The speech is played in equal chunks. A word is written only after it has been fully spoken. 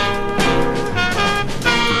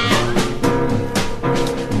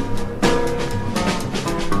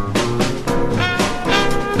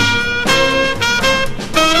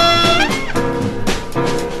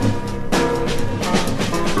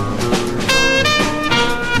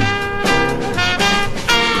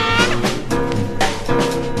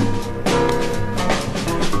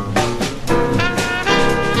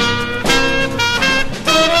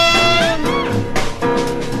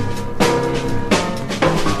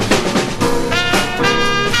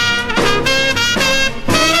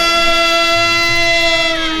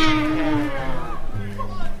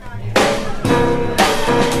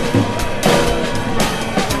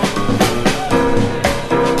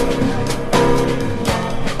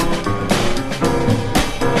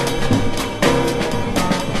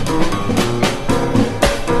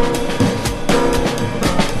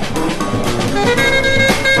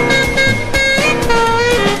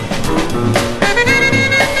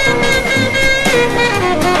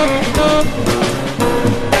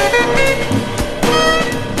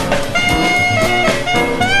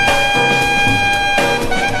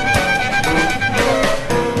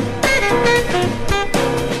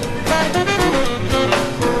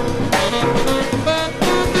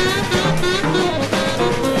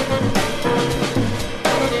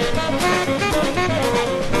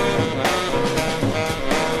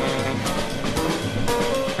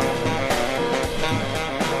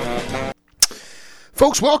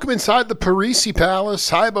Folks, welcome inside the Parisi Palace,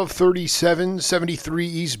 high above 3773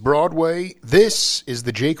 East Broadway. This is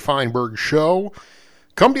the Jake Feinberg Show.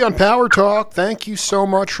 Come to you on Power Talk. Thank you so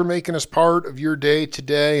much for making us part of your day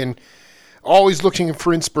today, and always looking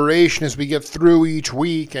for inspiration as we get through each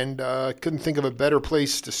week, and couldn't think of a better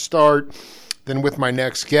place to start than with my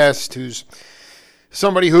next guest, who's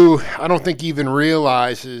somebody who I don't think even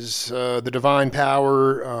realizes the divine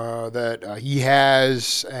power that he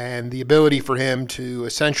has and the ability for him to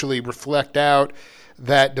essentially reflect out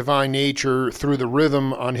that divine nature through the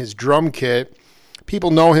rhythm on his drum kit.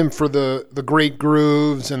 People know him for the great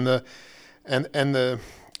grooves and the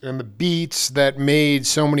beats that made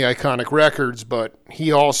so many iconic records, but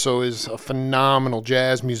he also is a phenomenal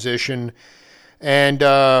jazz musician, and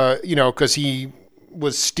because he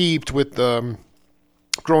was steeped with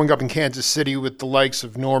growing up in Kansas City with the likes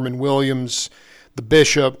of Norman Williams, the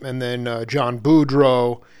Bishop, and then John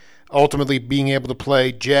Boudreaux, ultimately being able to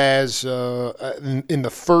play jazz in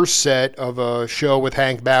the first set of a show with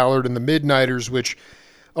Hank Ballard and the Midnighters, which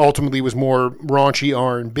ultimately was more raunchy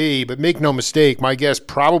R&B. But make no mistake, my guess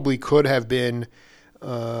probably could have been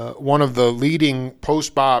one of the leading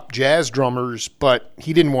post-bop jazz drummers, but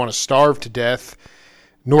he didn't want to starve to death.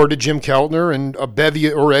 Nor did Jim Keltner and a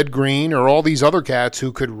bevy or Ed Green or all these other cats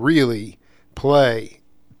who could really play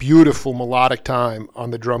beautiful melodic time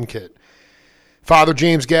on the drum kit. Father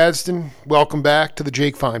James Gadson, welcome back to the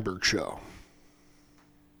Jake Feinberg Show.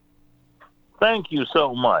 Thank you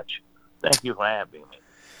so much. Thank you for having me.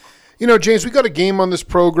 You know, James, we got a game on this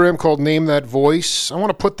program called Name That Voice. I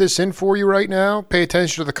want to put this in for you right now. Pay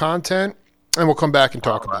attention to the content, and we'll come back and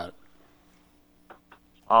talk about it.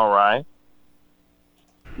 All right.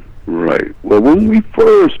 Right. Well, when we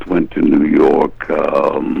first went to New York,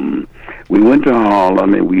 we went to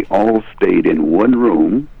Harlem, and we all stayed in one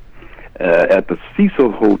room at the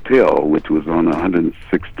Cecil Hotel, which was on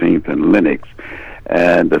 116th and Lenox.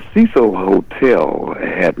 And the Cecil Hotel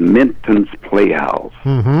had Minton's Playhouse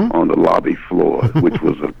on the lobby floor, which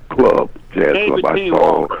was a club, jazz club. I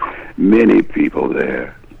saw many people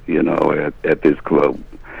there, at this club.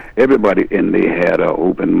 Everybody, and they had an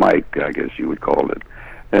open mic, I guess you would call it.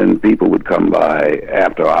 And people would come by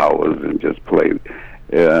after hours and just play.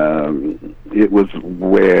 It was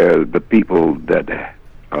where the people that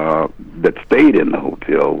stayed in the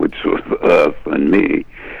hotel, which was us and me,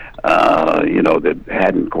 that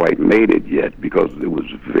hadn't quite made it yet because it was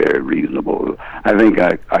very reasonable. I think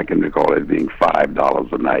I can recall it being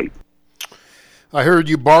 $5 a night. I heard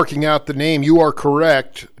you barking out the name. You are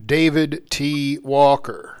correct, David T.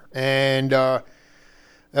 Walker. And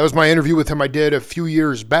that was my interview with him I did a few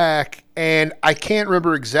years back, and I can't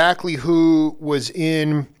remember exactly who was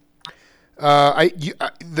in. He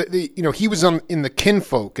was in the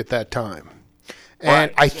Kinfolk at that time,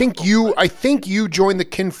 and right. I think you joined the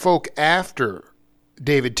Kinfolk after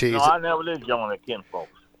David T. No, I never did join the Kinfolks.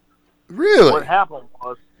 Really? What happened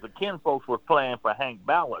was the Kinfolks were playing for Hank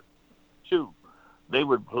Ballard too. They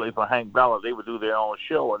would play for Hank Ballard. They would do their own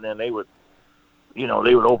show, and then they would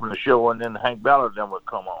open the show, and then Hank Ballard then would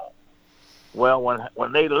come on. Well,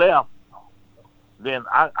 when they left, then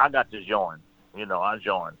I got to join. I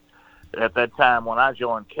joined. At that time, when I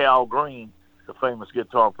joined, Cal Green, the famous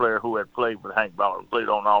guitar player who had played with Hank Ballard, played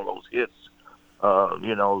on all those hits,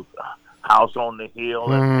 House on the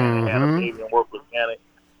Hill, and had a baby and worked with Annie.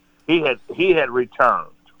 He had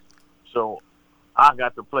returned. So I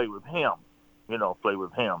got to play with him,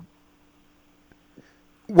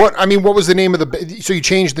 What was the name of the? So you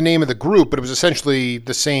changed the name of the group, but it was essentially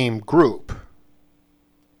the same group.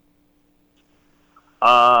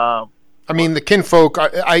 The Kinfolk.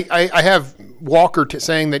 I have Walker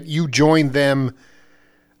saying that you joined them.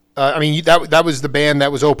 That was the band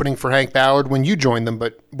that was opening for Hank Ballard when you joined them.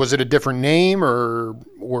 But was it a different name,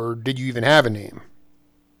 or did you even have a name?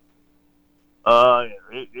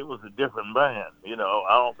 It was a different band. I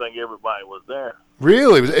don't think everybody was there.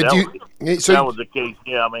 Really? That was the case.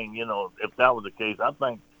 Yeah, if that was the case, I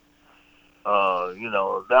think,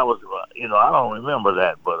 that was, I don't remember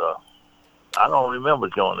that, but I don't remember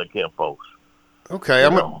joining the Kinfolks. Okay, I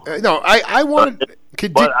wanted.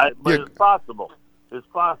 But it's possible. It's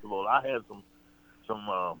possible. I had some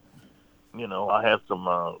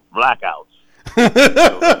blackouts.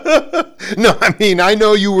 No, I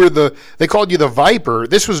know you were they called you the Viper.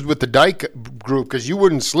 This was with the Dyke group because you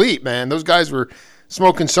wouldn't sleep, man. Those guys were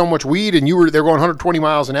smoking so much weed, and they're going 120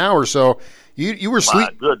 miles an hour, so you were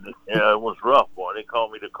sleeping. My goodness, yeah, it was rough, boy. They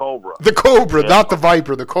called me the Cobra. The Cobra, not the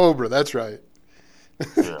Viper, the Cobra, that's right.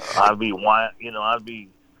 Yeah, I'd be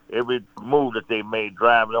every move that they made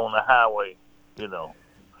driving on the highway,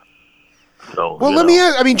 So, well, let me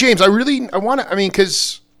ask. I mean, James, I want to. I mean,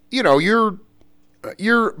 because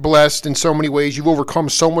you're blessed in so many ways. You've overcome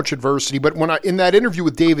so much adversity. But in that interview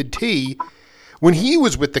with David T, when he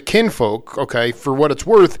was with the kinfolk, okay, for what it's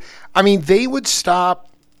worth, I mean, they would stop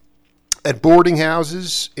at boarding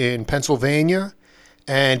houses in Pennsylvania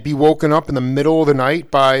and be woken up in the middle of the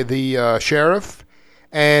night by the sheriff,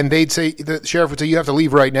 and the sheriff would say, "You have to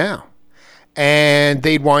leave right now," and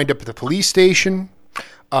they'd wind up at the police station.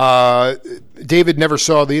 David never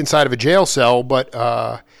saw the inside of a jail cell, but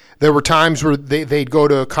there were times where they'd go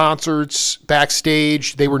to concerts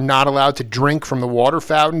backstage. They were not allowed to drink from the water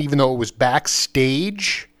fountain, even though it was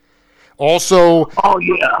backstage. Also,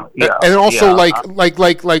 and also like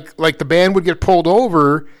the band would get pulled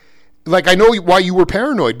over. Like, I know why you were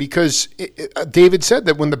paranoid, because David said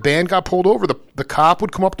that when the band got pulled over, the cop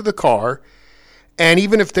would come up to the car. And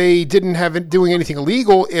even if they didn't have it doing anything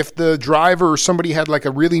illegal, if the driver or somebody had like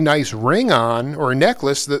a really nice ring on or a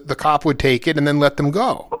necklace, the cop would take it and then let them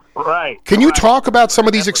go. Right. Can you talk about some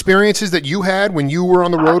of these experiences that you had when you were on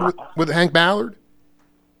the road with Hank Ballard?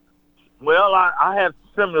 Well, I had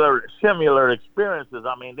similar experiences.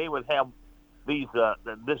 I mean, they would have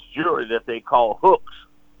this jewelry that they call hooks.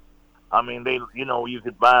 I mean, you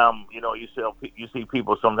could buy them. You see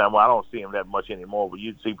people sometimes. Well, I don't see them that much anymore, but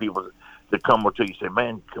you'd see people that come up to you and say,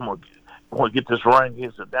 "Man, come on, I want to get this ring.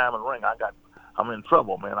 Here's a diamond ring. I'm in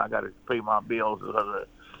trouble, man. I got to pay my bills."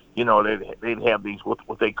 They'd have these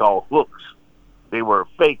what they call hooks. They were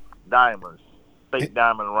fake diamonds, fake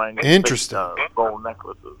diamond rings, interesting, fake, gold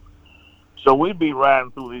necklaces. So we'd be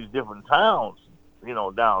riding through these different towns,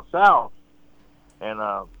 down south,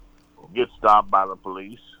 and get stopped by the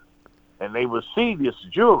police. And they would see this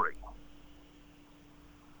jewelry.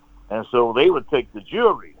 And so they would take the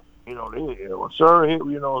jewelry, sir, and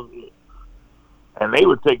they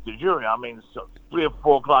would take the jewelry. I mean, so 3 or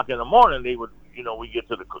 4 o'clock in the morning, they would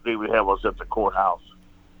have us at the courthouse.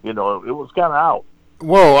 It was kind of out.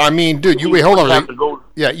 Whoa, I mean, dude, wait, hold on.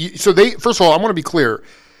 Yeah, so first of all, I want to be clear.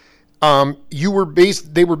 They were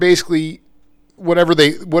basically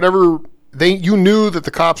you knew that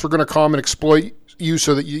the cops were going to come and exploit you,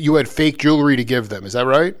 so that you had fake jewelry to give them. Is that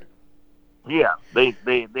right? Yeah, they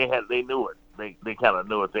knew it. They kind of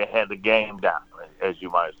knew it. They had the game down, as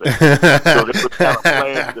you might say. So they were kind of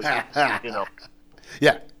playing,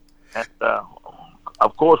 Yeah. And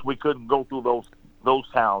of course, we couldn't go through those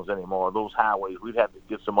towns anymore, those highways. We'd have to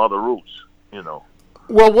get some other routes,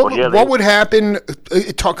 Well, what would happen?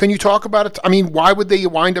 Can you talk about it? I mean, why would they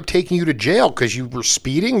wind up taking you to jail? Because you were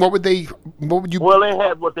speeding? What would you? Well, they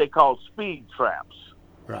had what they call speed traps.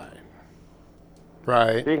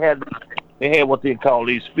 Right. They had what they call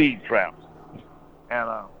these speed traps,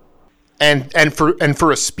 and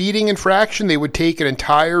for a speeding infraction, they would take an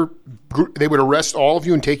entire group. They would arrest all of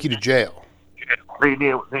you and take you to jail. They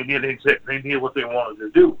did what they wanted to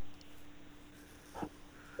do.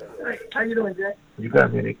 Hey, how you doing, Jack? You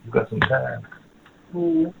got some time.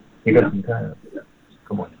 Mm-hmm. You got some time.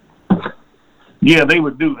 Come on. Yeah, they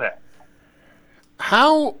would do that.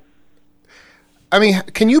 How? I mean,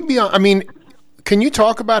 can you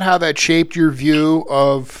talk about how that shaped your view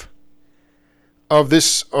of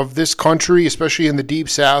this country, especially in the Deep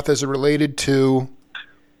South, as it related to?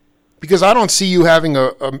 Because I don't see you having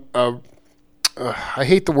I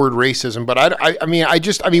hate the word racism, but how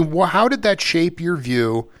did that shape your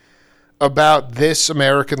view about this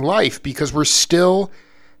American life? Because we're still,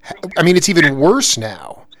 it's even worse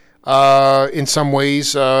now. In some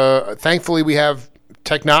ways, thankfully we have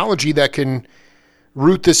technology that can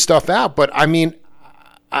root this stuff out. But I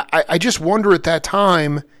just wonder, at that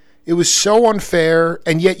time, it was so unfair,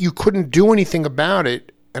 and yet you couldn't do anything about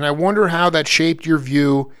it. And I wonder how that shaped your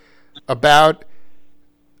view about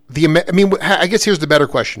I guess here's the better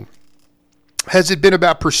question. Has it been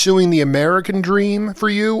about pursuing the American dream for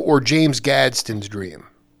you, or James Gadsden's dream?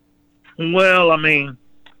 Well,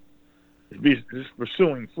 it's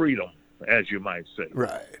pursuing freedom, as you might say.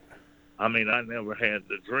 Right. I never had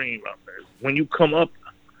the dream. When you come up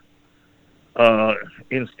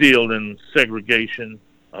instilled in segregation,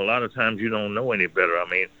 a lot of times you don't know any better.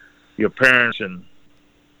 Your parents and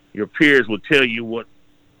your peers will tell you what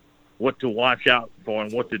to watch out for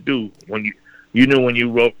and what to do. When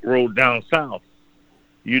you rode down south,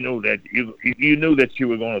 you knew that you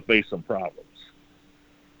were going to face some problems.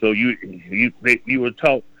 So you were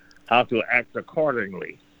taught how to act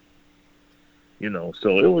accordingly. So it's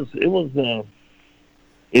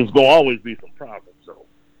going to always be some problems. So,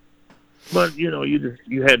 but you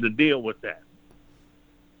had to deal with that.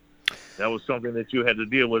 That was something that you had to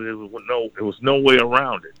deal with. There was no way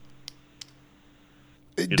around it.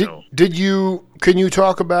 Can you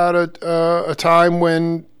talk about a time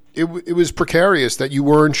when it was precarious, that you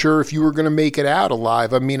weren't sure if you were going to make it out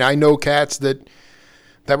alive? I mean, I know cats that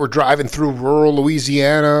were driving through rural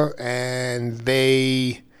Louisiana and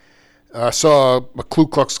they saw a Ku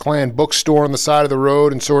Klux Klan bookstore on the side of the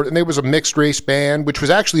road, and there was a mixed race band, which was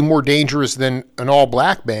actually more dangerous than an all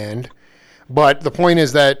black band. But the point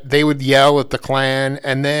is that they would yell at the Klan,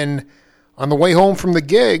 and then on the way home from the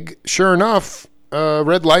gig, sure enough, a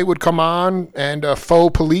red light would come on and a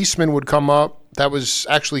faux policeman would come up that was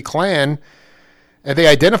actually Klan, and they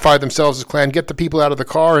identified themselves as Klan, get the people out of the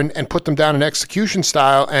car and put them down in execution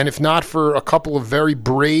style. And if not for a couple of very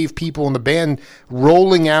brave people in the band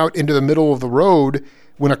rolling out into the middle of the road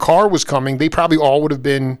when a car was coming, they probably all would have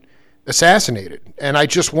been assassinated. And I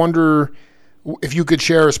just wonder if you could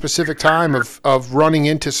share a specific time of running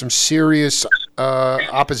into some serious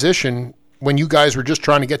opposition when you guys were just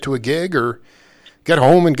trying to get to a gig or get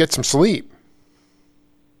home and get some sleep.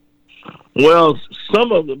 Well,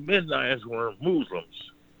 some of the Midnights were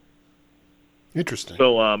Muslims. Interesting.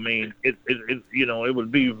 So I mean, it it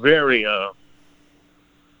would be very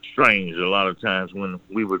strange a lot of times when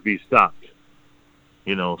we would be stopped.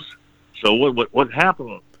 So what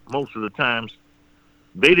happened most of the times,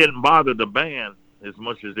 they didn't bother the band as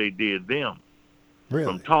much as they did them. Really?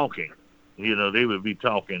 From talking. They would be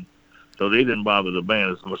talking, so they didn't bother the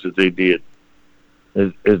band as much as they did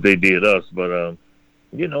as they did us. But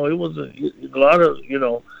it was a lot of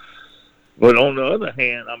But on the other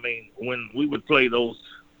hand, I mean, when we would play the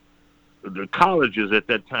colleges at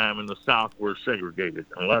that time in the South were segregated.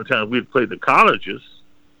 A lot of times we'd play the colleges,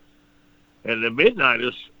 and the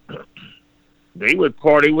Midnighters, they would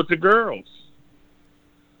party with the girls.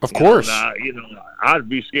 Of course. I'd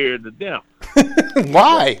be scared to death.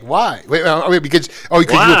 Why? Wait, because you were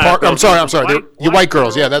part. I'm sorry. You're white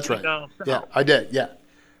girls. Yeah, that's right. Yeah, I did. Yeah,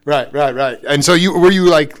 right. And so were you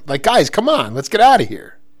like, guys, come on, let's get out of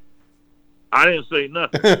here. I didn't say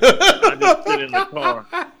nothing. I just sit in the car.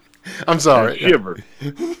 I'm sorry. And shivered.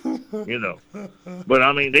 But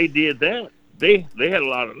I mean, they did that. They had a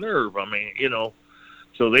lot of nerve. I mean,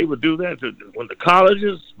 so they would do that when the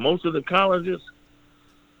colleges, most of the colleges.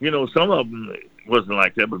 Some of them wasn't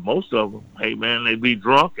like that, but most of them, hey man, they'd be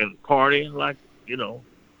drunk and partying So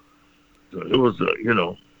it was,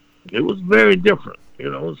 it was very different.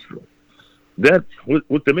 That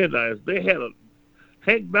with the Midnights, they had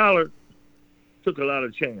Hank Ballard took a lot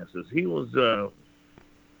of chances. He was a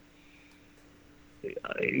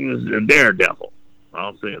daredevil.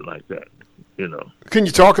 I'll say it like that. Can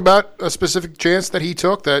you talk about a specific chance that he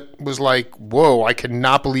took that was like, whoa, I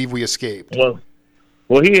cannot believe we escaped?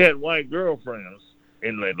 Well, he had white girlfriends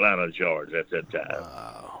in Atlanta, Georgia at that time.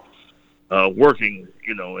 Wow. Working,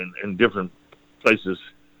 in different places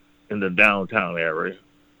in the downtown area.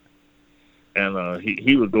 And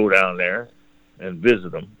he would go down there and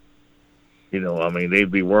visit them. I mean,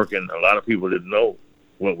 they'd be working. A lot of people didn't know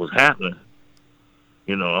what was happening.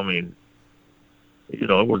 It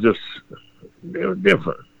was just, they were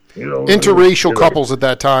different. Interracial couples at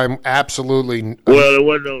that time, absolutely. Well, it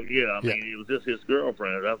wasn't. I mean, it was just his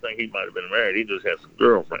girlfriend. I think he might have been married. He just had some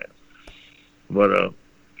girlfriends, but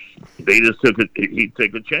they just took it. He'd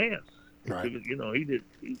take a chance. Right.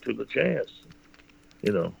 He took a chance.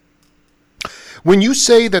 When you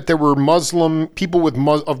say that there were Muslim people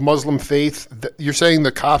of Muslim faith, you're saying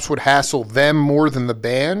the cops would hassle them more than the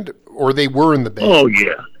band, or they were in the band?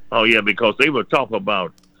 Oh yeah, because they would talk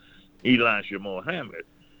about Elijah Muhammad.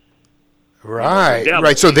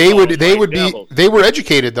 Right. So they were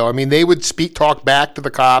educated though. I mean, they would talk back to the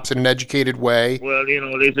cops in an educated way. Well,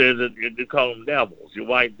 they said that they call them devils. You're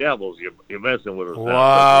white devils. You're messing with us.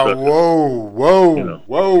 Wow.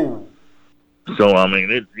 Whoa. So I mean,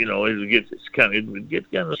 it gets kind of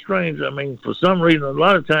strange. I mean, for some reason, a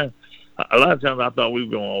lot of times I thought we were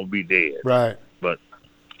going to all be dead. Right. But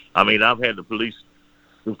I mean, I've had the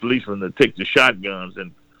policemen that take the shotguns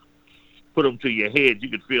and put them to your head. You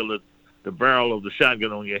could feel the barrel of the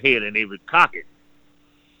shotgun on your head, and they would cock it.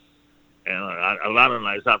 And a lot of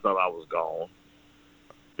nights I thought I was gone.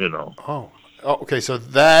 Oh, okay. So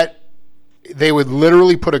that they would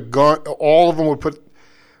literally put a gun. All of them would put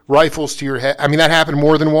rifles to your head. I mean, that happened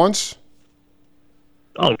more than once.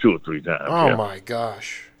 Oh, 2 or 3 times. Oh my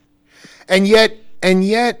gosh! And yet,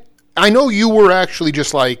 I know you were actually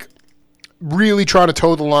just like really trying to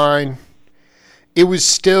toe the line. It was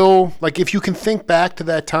still like, if you can think back to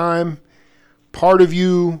that time, part of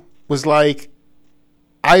you was like,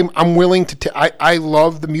 I'm willing to. I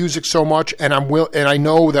love the music so much, and and I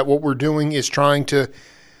know that what we're doing is trying to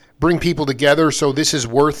bring people together. So this is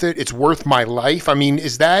worth it. It's worth my life. I mean,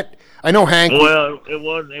 is that? I know Hank. Well, it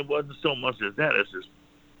wasn't so much as that.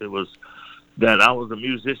 It was that I was a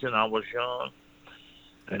musician. I was young,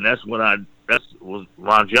 and that was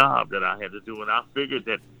my job that I had to do. And I figured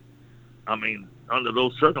that, I mean, under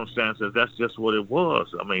those circumstances, that's just what it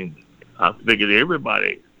was. I mean, I figured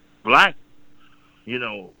everybody, black,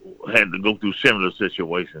 had to go through similar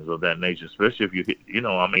situations of that nature, especially if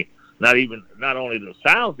I mean, not only the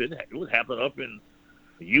South, it would happen up in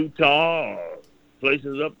Utah or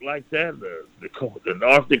places up like that, the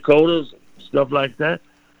North Dakotas, stuff like that.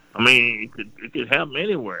 I mean, it could happen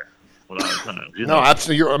anywhere a lot of times. No,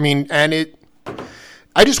 absolutely. I mean,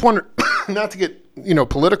 I just wonder, not to get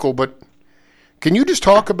political, but can you just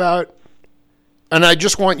talk about? And I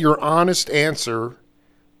just want your honest answer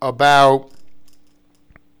about,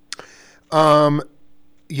 the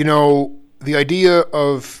idea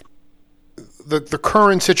of the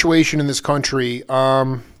current situation in this country,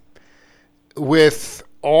 with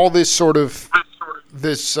all this sort of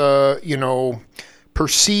this,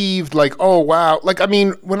 perceived like, oh wow, like I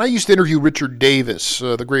mean, when I used to interview Richard Davis,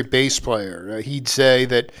 the great bass player, he'd say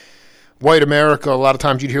that white America, a lot of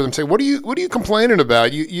times you'd hear them say, what are you complaining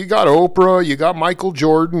about? You got Oprah, you got Michael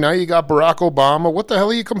Jordan, now you got Barack Obama. What the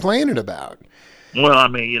hell are you complaining about? Well, I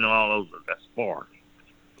mean, all those, that's far.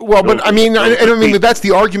 Well, but I mean, I don't mean that's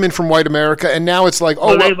the argument from white America, and now it's like,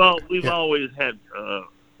 oh, well, we've always had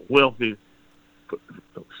wealthy, for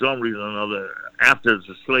some reason or another. After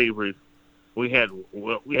the slavery, we had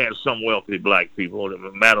some wealthy black people.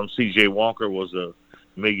 Madam C.J. Walker was a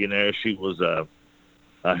millionaire. She was a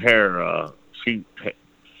hair. She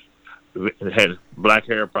had black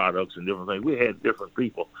hair products and different things. We had different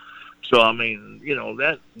people. So I mean,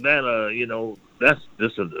 that's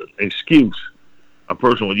just an excuse. A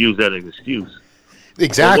person would use that as an excuse.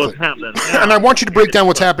 Exactly. What's happening now, and I want you to break down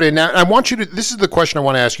what's happening now. And I want you to. This is the question I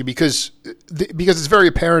want to ask you because it's very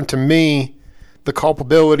apparent to me the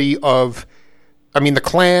culpability of. I mean, the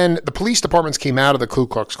Klan, the police departments came out of the Ku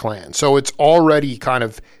Klux Klan, so it's already kind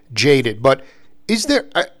of jaded. But is there?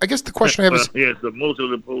 I guess the question I have is, yes, most of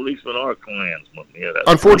the policemen are Klansmen. Yeah,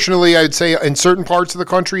 unfortunately, I'd say in certain parts of the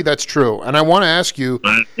country that's true. And I want to ask you,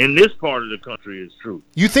 in this part of the country, it's true.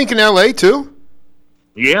 You think in L.A. too?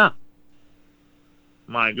 Yeah.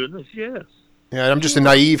 My goodness, yes. Yeah, I'm just a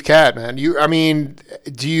naive cat, man.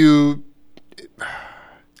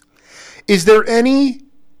 Is there any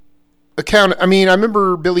account? I mean, I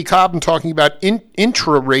remember Billy Cobham talking about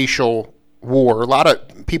intra-racial war, a lot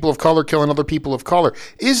of people of color killing other people of color.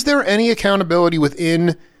 Is there any accountability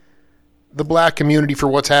within the black community for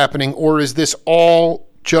what's happening, or is this all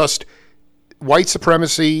just white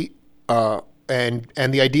supremacy and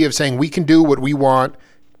the idea of saying we can do what we want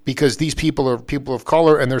because these people are people of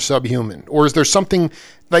color and they're subhuman? Or is there something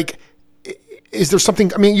like, I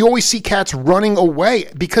mean, you always see cats running away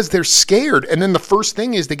because they're scared, and then the first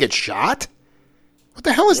thing is they get shot? What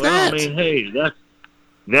the hell is that? I mean, hey, that's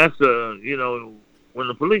when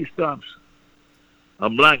the police stops a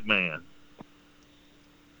black man,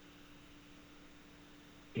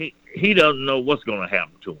 he doesn't know what's going to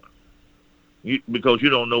happen to him. Because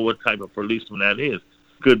you don't know what type of policeman that is.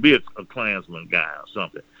 Could be a Klansman guy or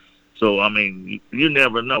something. So, I mean, you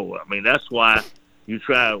never know. I mean, that's why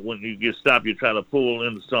when you get stopped, you try to pull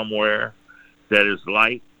into somewhere that is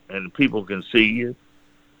light and people can see you.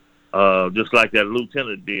 Just like that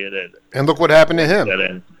lieutenant did. And look what happened to him.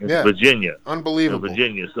 In Virginia. Unbelievable. In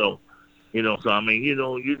Virginia. So, you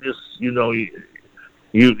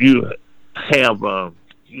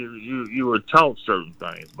were taught certain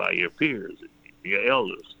things by your peers, your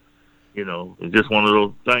elders. It's just one of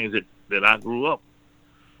those things that I grew up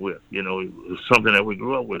with. It was something that we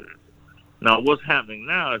grew up with. Now, what's happening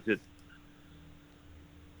now is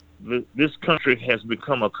that this country has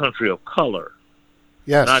become a country of color.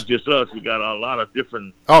 Yes. Not just us. We got a lot of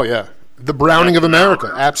different. Oh, yeah. The Browning of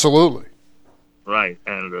America. Absolutely. Right.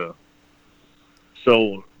 And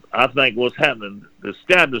so I think what's happening, the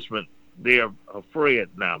establishment, they're afraid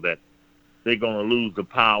now that they're going to lose the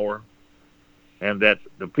power and that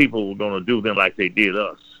the people are going to do them like they did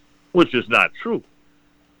us, which is not true.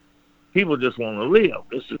 People just want to live.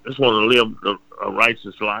 Just want to live a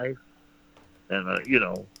righteous life. And,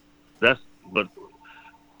 but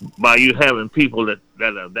by you having people that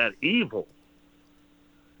are that evil,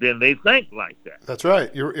 then they think like that. That's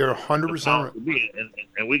right. You're 100% right.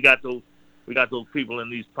 And we got those people in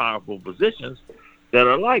these powerful positions that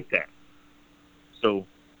are like that. So,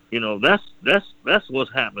 that's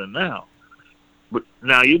what's happening now. But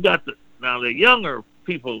now you got the younger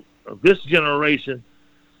people of this generation.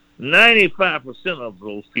 95% of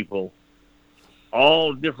those people,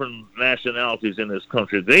 all different nationalities in this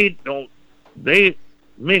country, they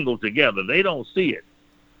mingle together. They don't see it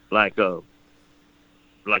like the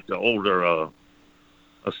older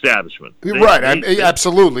establishment.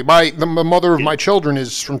 Absolutely. The mother of my children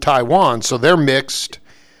is from Taiwan, so they're mixed.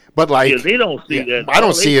 But like, they don't see that. I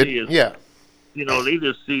don't see it. They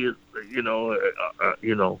just see it.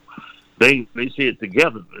 They see it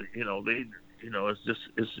together.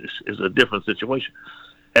 It's a different situation,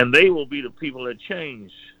 and they will be the people that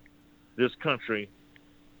change this country.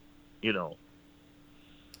 And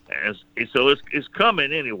so it's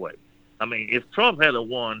coming anyway. I mean, if Trump had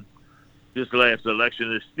won this last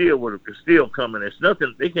election, it's still coming. It's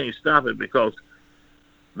nothing. They can't stop it because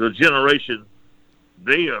the generation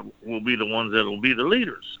will be the ones that will be the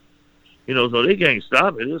leaders. So they can't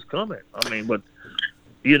stop it. It's coming. I mean, but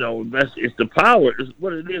it's the power. It's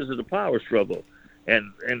what it is a power struggle,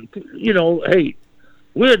 and hey,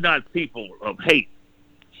 we're not people of hate.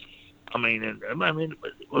 I mean,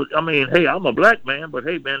 hey, I'm a black man, but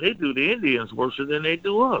hey, man, they do the Indians worse than they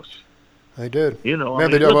do us. They did.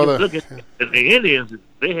 Look at the Indians.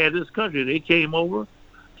 They had this country. They came over.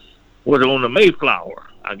 Was on the Mayflower?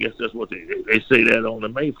 I guess that's what they say that on the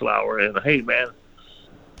Mayflower. And hey, man,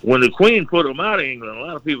 when the Queen put them out of England, a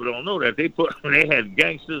lot of people don't know that they had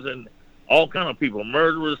gangsters and all kind of people,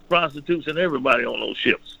 murderers, prostitutes, and everybody on those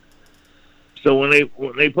ships. So when they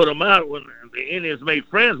put them out, when the Indians made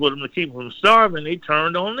friends with them to keep them from starving, they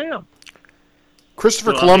turned on them.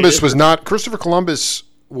 Christopher Columbus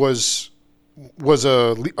was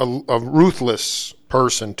a ruthless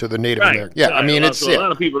person to the Native Americans. Yeah, I mean, a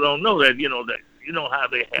lot of people don't know that. How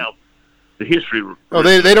they have the history. Oh,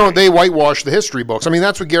 they don't. They whitewash the history books. I mean,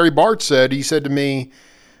 that's what Gary Barth said. He said to me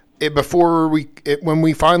when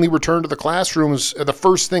we finally returned to the classrooms, the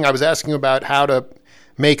first thing I was asking about how to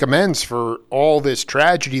make amends for all this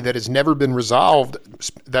tragedy that has never been resolved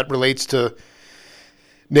that relates to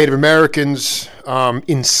Native Americans,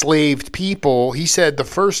 enslaved people. He said the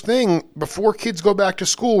first thing before kids go back to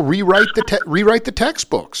school, rewrite the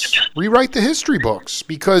textbooks, rewrite the history books,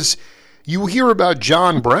 because you hear about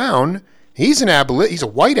John Brown. He's a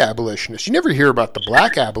white abolitionist. You never hear about the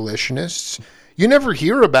black abolitionists. You never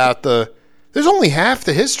hear about there's only half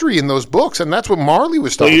the history in those books, and that's what Marley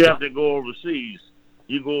was talking about. So you have to go overseas.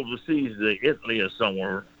 You go overseas to Italy or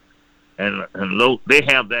somewhere, and they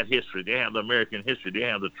have that history. They have the American history. They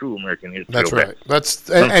have the true American history. That's right.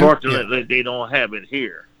 Unfortunately, they don't have it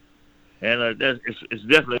here, and it's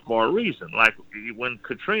definitely for a reason. Like when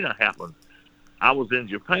Katrina happened, I was in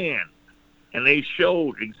Japan, and they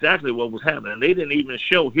showed exactly what was happening. They didn't even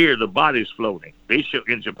show here the bodies floating. They showed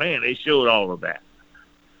in Japan. They showed all of that.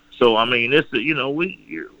 So I mean, that's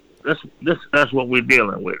what we're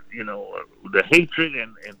dealing with. The hatred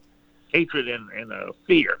and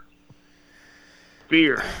fear.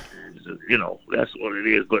 Fear, that's what it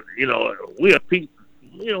is. But we are peaceful.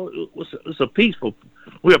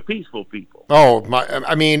 We are peaceful people. Oh my!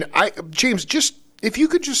 I mean, James, just if you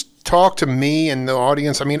could just talk to me and the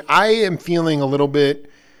audience. I mean, I am feeling a little bit,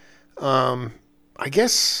 I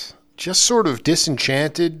guess, just sort of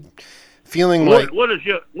disenchanted. Feeling like what is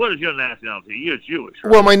your nationality? You're Jewish,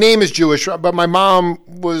 right? Well, my name is Jewish, but my mom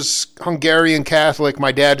was Hungarian Catholic.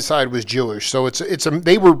 My dad's side was Jewish, so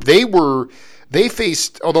they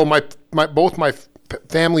faced. Although both my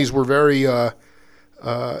families were very,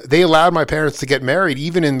 they allowed my parents to get married.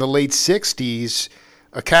 Even in the late '60s,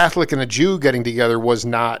 a Catholic and a Jew getting together was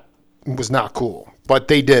not cool, but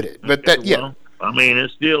they did it. But I mean,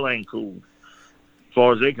 it still ain't cool as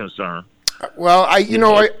far as they're concerned. Well,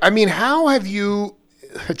 I mean, how have you,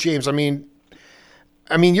 James? I mean,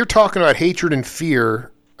 you're talking about hatred and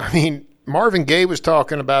fear. I mean, Marvin Gaye was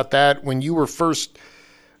talking about that when you were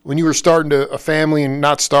starting a family and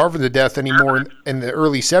not starving to death anymore in the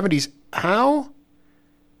early '70s. How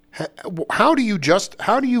do you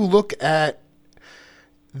look at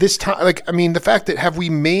this time? Like, I mean, the fact that have we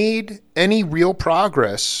made any real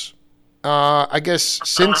progress? I guess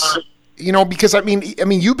since. Because I mean,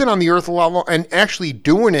 you've been on the earth a lot longer and actually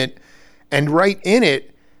doing it and right in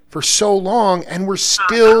it for so long, and we're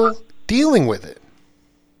still dealing with it.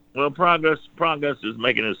 Well, progress is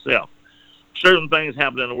making itself. Certain things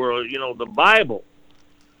happen in the world. The Bible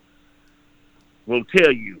will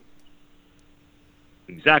tell you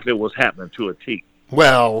exactly what's happening to a T.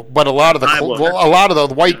 Well, but a lot of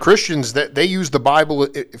the white Christians that they use the Bible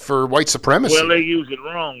for white supremacy. Well, they use it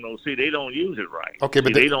wrong though. See, they don't use it right. Okay,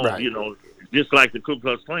 but they don't. Right. Just like the Ku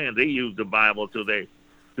Klux Klan, they use the Bible to their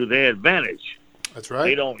advantage. That's right.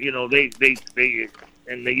 They don't. You don't do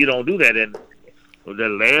that. And the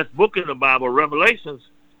last book in the Bible, Revelations,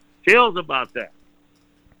 tells about that.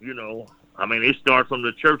 I mean, they start from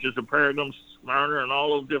the churches of Pergamum, Smyrna, and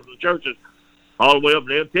all those different churches. all the way up.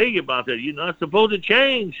 They'll tell you about that. You're not supposed to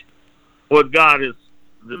change what God is,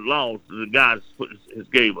 the laws that God has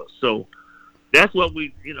gave us. So that's what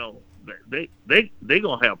we, they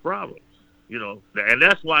gonna have problems, and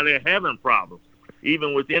that's why they're having problems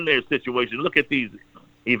even within their situation. Look at these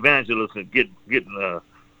evangelists and getting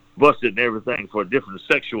busted and everything for different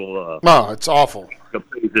sexual. It's awful.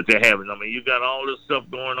 Caprices that they're having. I mean, you got all this stuff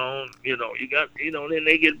going on. Then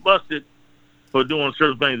they get busted for doing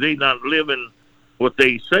certain things. They not living what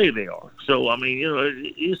they say they are. So I mean,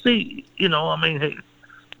 you see,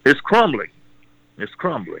 it's crumbling. It's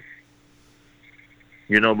crumbling.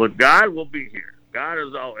 But God will be here. God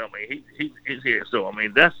is all. I mean, he's here. So I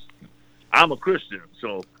mean, I'm a Christian.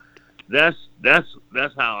 So that's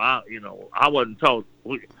how I wasn't taught.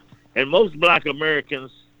 And most Black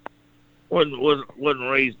Americans wasn't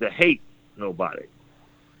raised to hate nobody,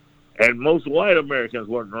 and most white Americans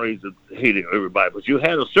wasn't raised to hate everybody. But you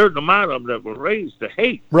had a certain amount of them that were raised to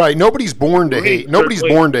hate. Right. Nobody's born to hate. Nobody's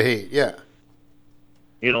born to hate. Yeah.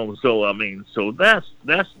 So I mean, so that's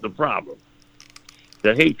the problem.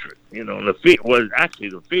 The hatred. The fear was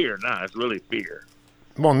actually the fear. Now it's really fear.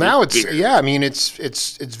 Well, now it's fear. Yeah. I mean, it's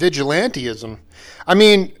vigilantism. I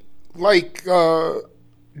mean, like.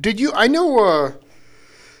 Did you ever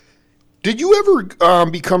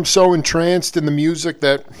become so entranced in the music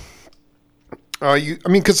that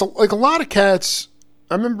because like a lot of cats,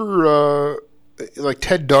 I remember like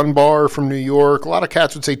Ted Dunbar from New York, a lot of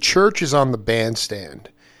cats would say church is on the bandstand.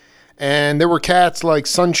 And there were cats like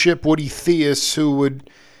Sunship Woody Theus who would,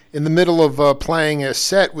 in the middle of playing a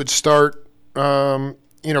set, would start,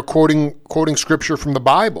 quoting scripture from the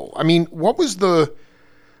Bible. I mean, what was the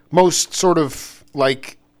most sort of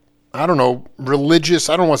like, I don't know, religious,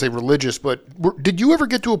 I don't want to say religious, but did you ever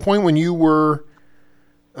get to a point when you were,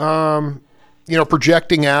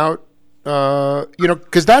 projecting out,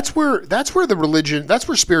 because that's where the religion, that's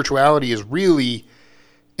where spirituality is really,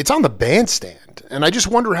 it's on the bandstand. And I just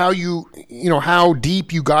wonder how how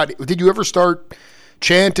deep you got. Did you ever start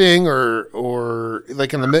chanting or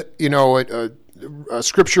like in the, a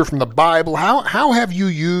scripture from the Bible? How have you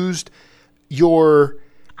used your,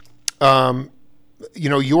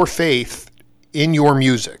 your faith in your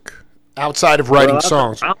music outside of writing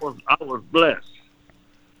songs? I was blessed.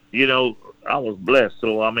 I was blessed.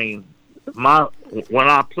 So I mean, when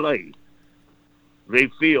I play, they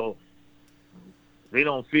feel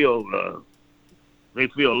love.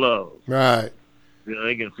 Right.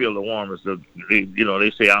 They can feel the warmth.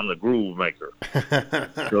 They say I'm the groove maker.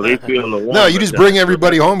 So they feel the warmth. No, you just bring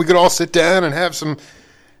everybody home. We could all sit down and have some.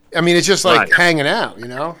 I mean, it's just like hanging out,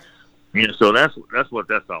 Yeah, so that's what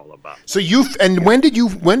that's all about. So when did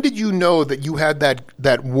you know that you had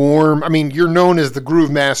that warm? I mean, you're known as the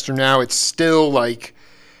groove master now. It's still like,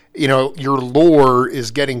 your lore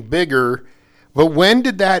is getting bigger. But when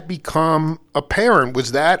did that become apparent?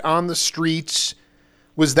 Was that on the streets?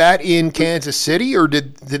 Was that in Kansas City, or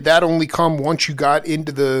did that only come once you got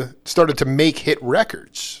started to make hit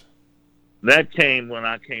records? That came when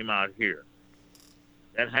I came out here.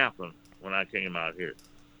 That happened when I came out here.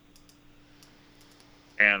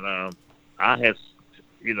 And I had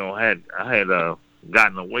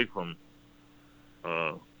gotten away from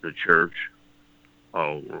the church,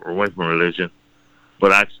 away from religion,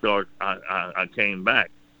 but I came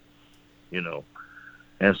back, and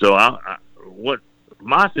so what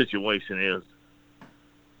my situation is,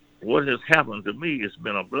 what has happened to me has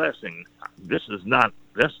been a blessing. This is not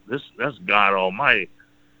that's God Almighty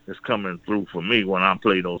that's coming through for me when I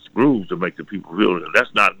play those grooves to make the people feel it.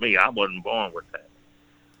 That's not me. I wasn't born with that.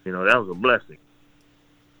 That was a blessing.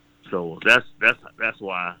 So that's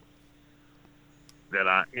why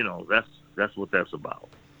that that's what that's about.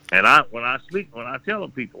 And when I tell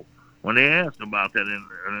people, when they ask about that in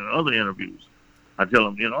other interviews, I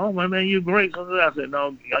tell them, oh man, you're great. So I said,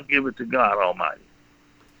 no, I give it to God Almighty.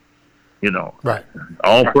 Right.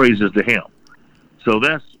 All praises to Him. So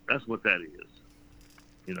that's what that is.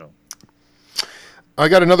 I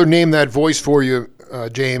got another Name That Voice for you,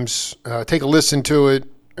 James. Take a listen to it.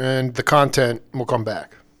 And the content, we'll come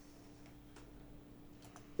back.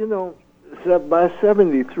 By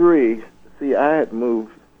 73, I had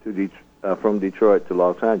moved from Detroit to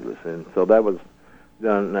Los Angeles, and so that was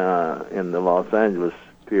done in the Los Angeles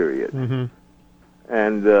period. Mm-hmm.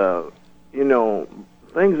 And,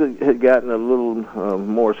 things had gotten a little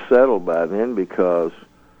more settled by then because,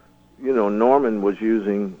 Norman was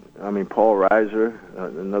using, Paul Reiser,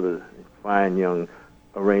 another fine young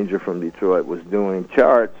arranger from Detroit, was doing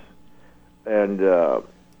charts, and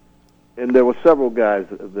there were several guys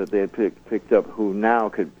that they had picked up who now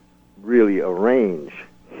could really arrange.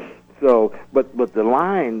 So, but the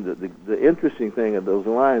line, the interesting thing of those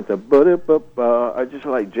lines are just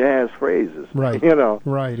like jazz phrases. Right. You know.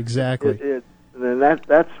 Right. Exactly. And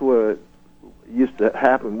that's what used to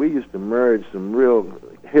happen. We used to merge some real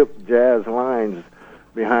hip jazz lines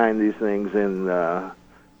behind these things, and I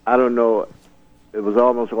don't know. It was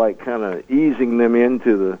almost like kind of easing them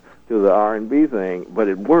into the R&B thing, but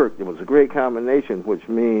it worked. It was a great combination, which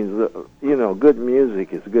means good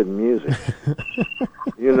music is good music.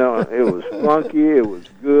 It was funky, it was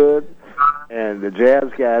good, and the jazz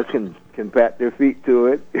guys can pat their feet to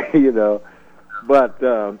it. But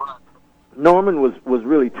Norman was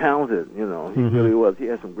really talented. He really was. He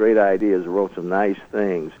had some great ideas, wrote some nice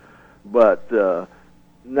things, but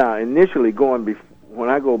now initially when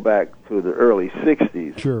I go back to the early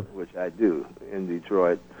 '60s, sure, which I do in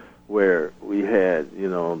Detroit, where we had,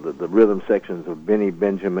 the rhythm sections of Benny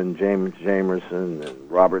Benjamin, James Jamerson, and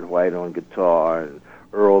Robert White on guitar, and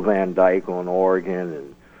Earl Van Dyke on organ,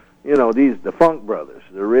 and, the Funk Brothers,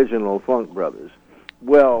 the original Funk Brothers.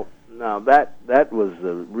 Well, now that was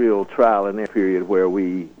a real trial and error period where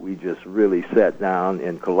we just really sat down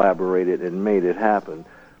and collaborated and made it happen.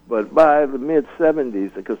 But by the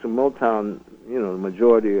mid-'70s, because the Motown, the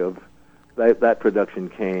majority of that production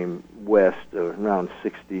came west around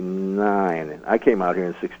 '69, and I came out here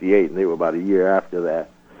in '68, and they were about a year after that.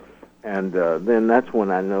 And then that's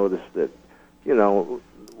when I noticed that,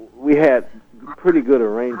 we had pretty good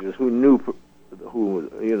arrangers who knew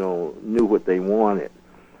what they wanted,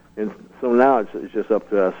 and so now it's just up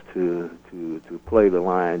to us to play the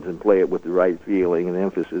lines and play it with the right feeling and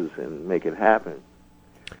emphasis and make it happen.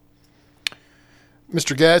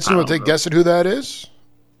 Mr. Gadson, will take a guess at who that is?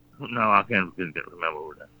 No, I can't remember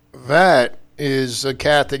who that. That is a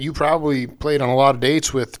cat that you probably played on a lot of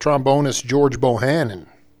dates with, trombonist George Bohannon.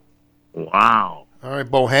 Wow. All right,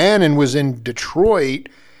 Bohannon was in Detroit,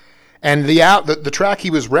 and the track he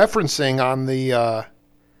was referencing on the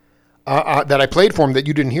that I played for him that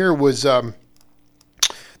you didn't hear was The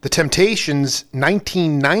Temptations'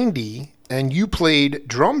 1990, and you played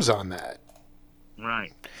drums on that.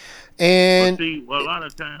 Right. And but see, a lot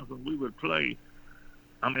of times when we would play,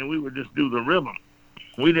 we would just do the rhythm.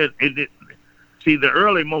 See, the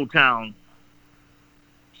early Motown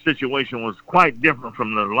situation was quite different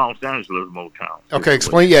from the Los Angeles Motown. Okay,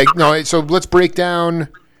 explain. Yeah, no. So let's break down.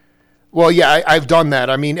 Well, yeah, I've done that.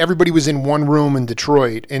 Everybody was in one room in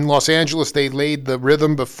Detroit. In Los Angeles, they laid the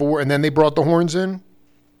rhythm before, and then they brought the horns in.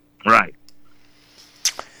 Right.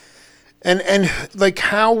 And like,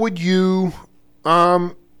 how would you?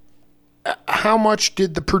 How much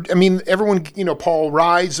did everyone, Paul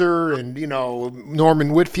Reiser and,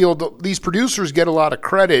 Norman Whitfield, these producers get a lot of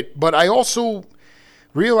credit, but I also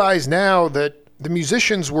realize now that the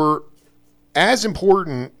musicians were as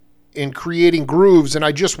important in creating grooves, and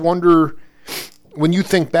I just wonder, when you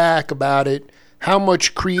think back about it, how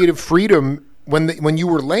much creative freedom, when you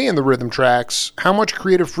were laying the rhythm tracks, how much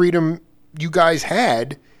creative freedom you guys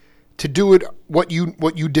had to do it what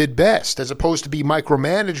you did best, as opposed to be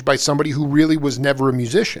micromanaged by somebody who really was never a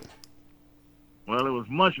musician. Well, it was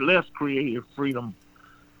much less creative freedom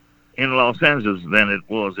in Los Angeles than it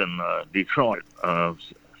was in Detroit.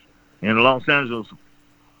 In Los Angeles,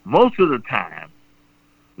 most of the time,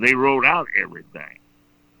 they wrote out everything.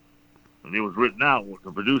 It was written out. What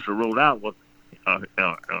the producer wrote out, or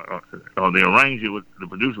the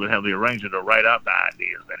producer would have the arranger to write out the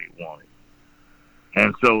ideas that he wanted.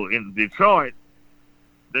 And so in Detroit,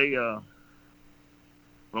 they,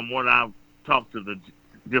 from what I've talked to the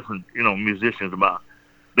different, musicians about,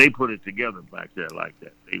 they put it together back there like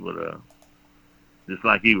that. They would, just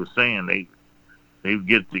like he was saying, they would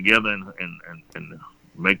get together and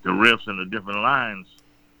make the riffs and the different lines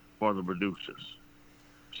for the producers.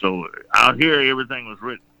 So out here, everything was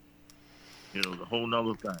written, the whole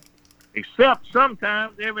nother thing. Except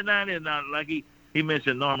sometimes, every now and then, like he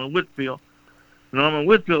mentioned Norman Whitfield. Norman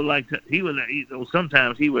Whitfield,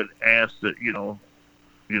 sometimes he would ask that,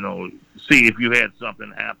 see if you had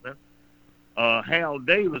something happen. Hal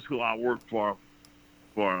Davis, who I worked for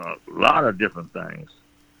a lot of different things.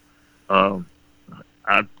 I'll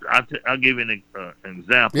give you an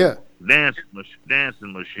example. Yeah.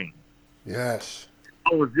 Dancing Machine. Yes.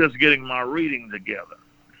 I was just getting my reading together,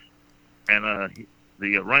 and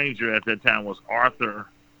the arranger at that time was Arthur.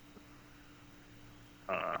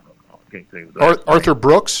 I can't think of that. Arthur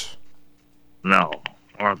Brooks? No,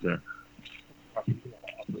 Arthur.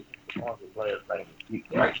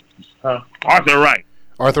 Arthur Wright.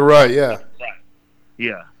 Arthur Wright, yeah.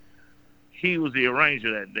 Yeah. He was the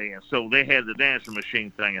arranger that day, and so they had the dancing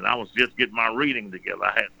machine thing, and I was just getting my reading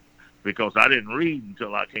together. Because I didn't read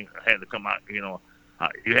until I had to come out.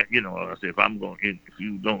 I said, if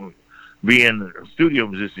you don't be in the studio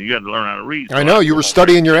musician, you got to learn how to read. So I know you were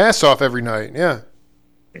studying your ass off every night. Yeah.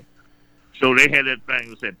 So they had that thing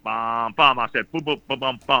that said bum bum. I said boom boom bum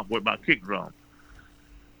bum bum with my kick drum.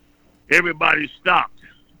 Everybody stopped.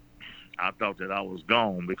 I thought that I was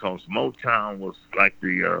gone because Motown was like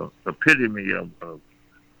the epitome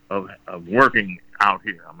of working out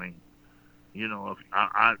here. I mean, if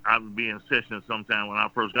I would be in session sometime when I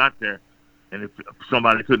first got there, and if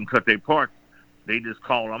somebody couldn't cut their part, they just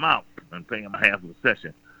call them out and pay them half of the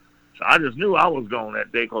session. So I just knew I was gone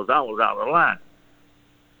that day because I was out of line.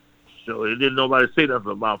 So it didn't nobody say that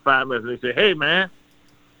for about 5 minutes. They said, "Hey man,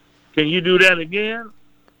 can you do that again?"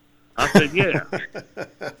 I said, "Yeah."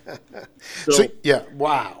 So yeah,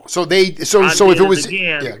 wow. So if it was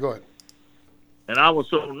again, yeah, go ahead. And I was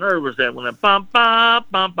so nervous that when it bum bum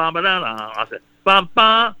bum bum ba I said bum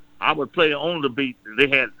bum, I would play on the beat. They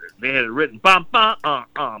had it written bum bum bum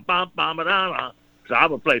bum ba. So I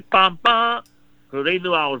would play bum bum. So they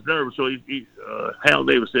knew I was nervous. So Hal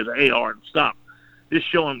Davis said, "Hey Art, stop. Just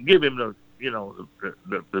show him, give him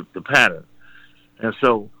the pattern." And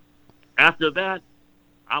so after that,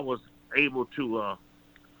 I was able to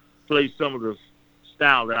play some of the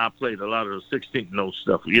style that I played, a lot of the 16th note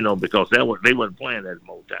stuff, because they wasn't playing that in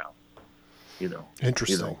Motown,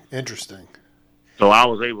 Interesting. So I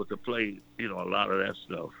was able to play, a lot of that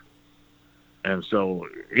stuff. And so,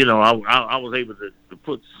 I was able to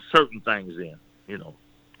put certain things in,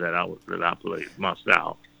 that I played, my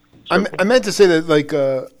style. I meant to say that, like,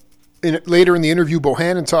 later in the interview,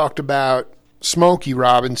 Bohannon talked about Smokey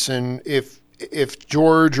Robinson. If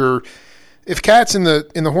George or if cats in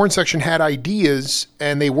the horn section had ideas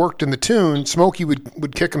and they worked in the tune, Smokey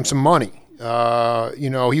would kick them some money.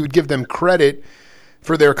 He would give them credit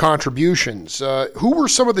for their contributions. Who were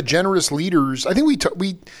some of the generous leaders? I think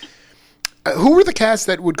who were the cats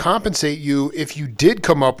that would compensate you if you did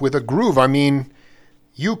come up with a groove? I mean,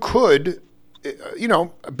 you could.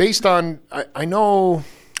 Based on, I know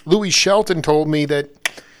Louis Shelton told me that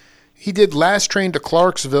he did Last Train to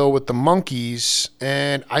Clarksville with the Monkees,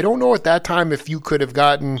 and I don't know at that time if you could have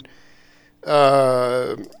gotten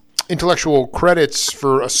intellectual credits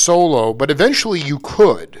for a solo, but eventually you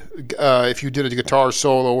could if you did a guitar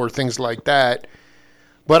solo or things like that.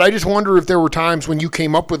 But I just wonder if there were times when you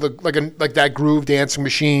came up with like that groove, Dancing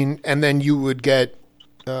Machine, and then you would get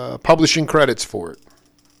publishing credits for it.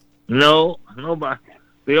 No, nobody.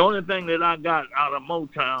 The only thing that I got out of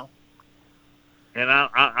Motown, and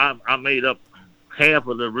I made up half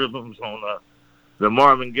of the rhythms on the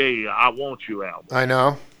Marvin Gaye "I Want You" album. I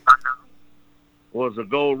know. Was a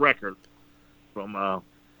gold record from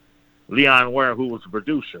Leon Ware, who was the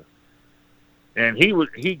producer, and he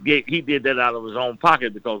did that out of his own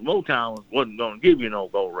pocket because Motown wasn't going to give you no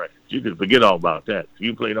gold records. You could forget all about that. If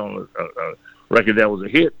you played on a record that was a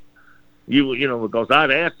hit, because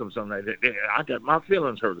I'd asked them something. I got my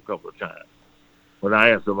feelings hurt a couple of times when I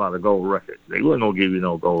asked them about a gold record. They wasn't gonna give you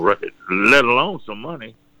no gold record, let alone some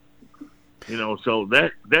money. So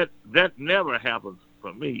that never happened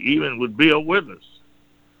for me, even with Bill Withers.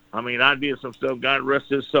 I mean, I did some stuff. God rest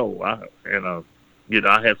his soul. I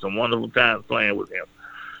had some wonderful times playing with him.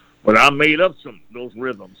 But I made up those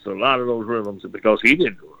rhythms, a lot of those rhythms, because he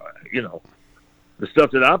didn't do it. The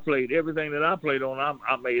stuff that I played, everything that I played on,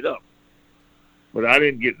 I made up. But I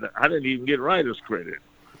didn't even get writer's credit,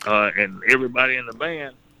 and everybody in the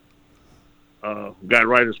band got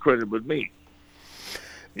writer's credit with me.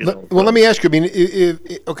 Let me ask you. I mean,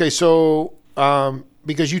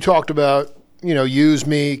 because you talked about "Use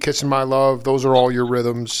Me," "Kissing My Love," those are all your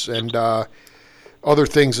rhythms, and other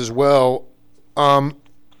things as well.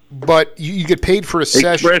 But you get paid for a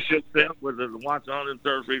session. Express Yourself with the Watch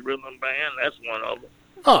 103rd Street Rhythm Band. That's one of them.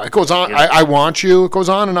 Oh, it goes on. I Want You. It goes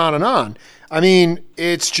on and on and on. I mean,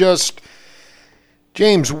 it's just,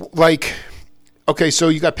 James, like, okay, so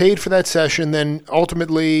you got paid for that session. Then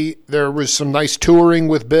ultimately there was some nice touring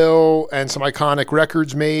with Bill and some iconic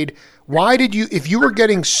records made. Why did you, if you were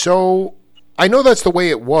getting so, I know that's the way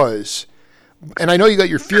it was, and I know you got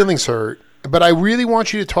your feelings hurt, but I really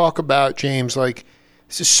want you to talk about, James, like,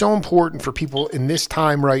 this is so important for people in this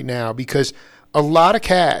time right now because a lot of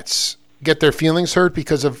cats get their feelings hurt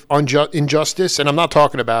because of injustice. And I'm not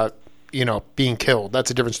talking about, being killed.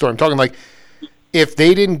 That's a different story. I'm talking like if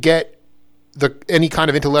they didn't get any kind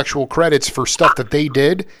of intellectual credits for stuff that they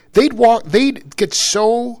did, they'd get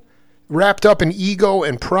so wrapped up in ego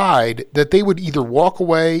and pride that they would either walk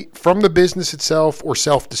away from the business itself or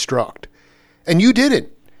self-destruct. And you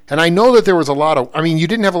didn't. And I know that there was you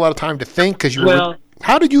didn't have a lot of time to think because you were.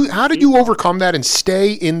 How did you overcome that and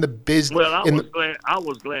stay in the business? Well, I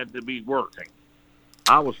was glad to be working.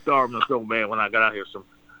 I was starving so bad when I got out here.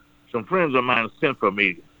 Some friends of mine sent for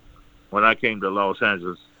me when I came to Los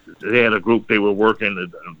Angeles. They had a group. They were working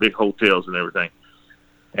in big hotels and everything.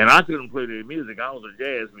 And I couldn't play their music. I was a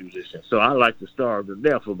jazz musician, so I liked to starve to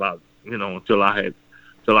death about until I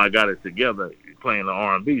got it together playing the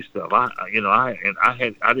R&B stuff. I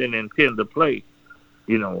didn't intend to play.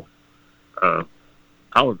 I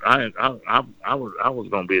was going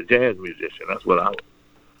to be a jazz musician. That's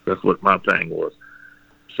what my thing was.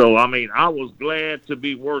 So I mean, I was glad to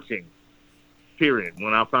be working. Period.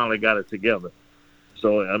 When I finally got it together.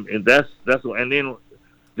 So and that's what. And then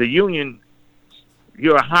the union,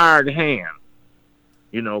 you're a hired hand.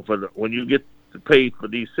 When you get paid for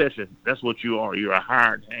these sessions, that's what you are. You're a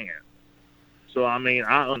hired hand. So I mean,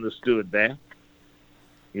 I understood that.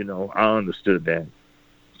 I understood that.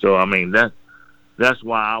 So I mean that's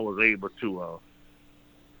why I was able to.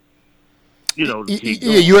 To keep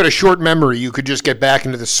going. You had a short memory. You could just get back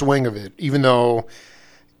into the swing of it, even though,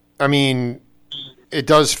 I mean, it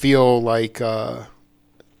does feel like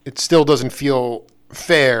it still doesn't feel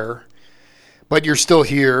fair, but you're still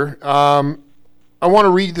here. I want to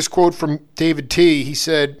read this quote from David T. He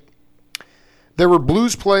said, "There were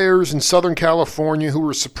blues players in Southern California who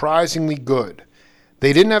were surprisingly good.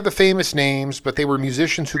 They didn't have the famous names, but they were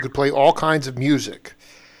musicians who could play all kinds of music.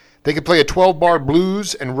 They could play a 12-bar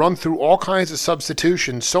blues and run through all kinds of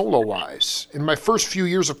substitutions solo-wise. In my first few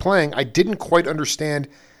years of playing, I didn't quite understand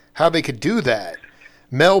how they could do that.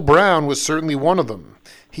 Mel Brown was certainly one of them.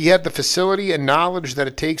 He had the facility and knowledge that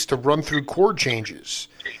it takes to run through chord changes.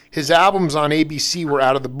 His albums on ABC were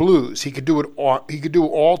out of the blues. He could do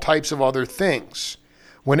all types of other things.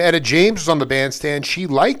 When Etta James was on the bandstand, she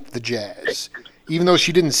liked the jazz, even though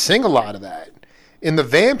she didn't sing a lot of that. In the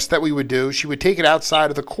vamps that we would do, she would take it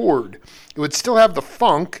outside of the chord. It would still have the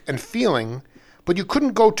funk and feeling, but you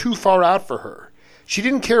couldn't go too far out for her. She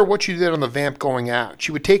didn't care what you did on the vamp going out.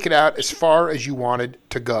 She would take it out as far as you wanted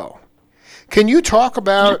to go." Can you talk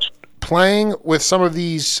about playing with some of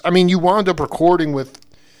these? I mean, you wound up recording with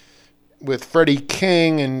Freddie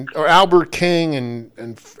King or Albert King and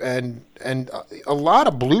a lot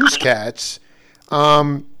of blues cats.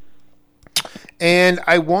 And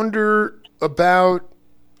I wonder about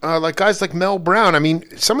like guys like Mel Brown. I mean,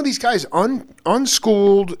 some of these guys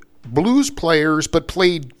unschooled blues players, but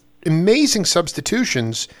played amazing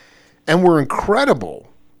substitutions and were incredible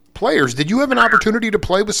players. Did you have an opportunity to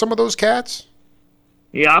play with some of those cats?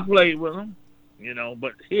 Yeah, I played with them,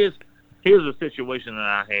 but here's the situation that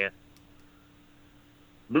I had.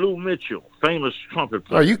 Blue Mitchell, famous trumpet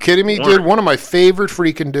player. Are you kidding me, dude? One of my favorite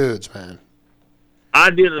freaking dudes, man.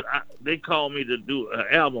 They called me to do an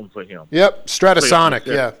album for him. Yep, Stratasonic,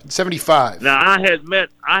 yeah, 75. Now I had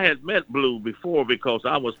met Blue before because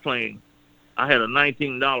I was playing. I had a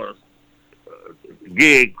 $19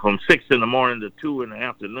 gig from 6 in the morning to 2 in the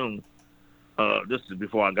afternoon. This is way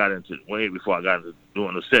before I got into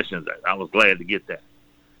doing the sessions. I was glad to get that.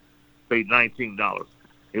 Paid $19.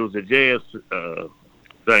 It was a jazz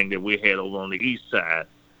thing that we had over on the east side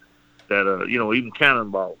that even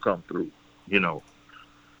Cannonball come through.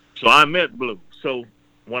 So I met Blue. So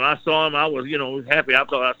when I saw him, I was happy. I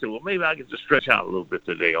said, well, maybe I get to stretch out a little bit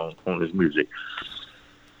today on his music.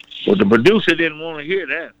 But the producer didn't want to hear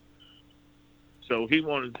that. So he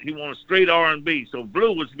wanted straight R&B. So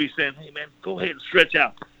Blue would be saying, "Hey man, go ahead and stretch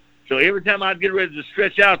out." So every time I'd get ready to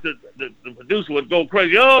stretch out, the producer would go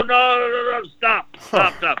crazy. "Oh no, stop!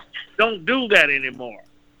 Don't do that anymore."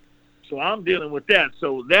 So I'm dealing with that.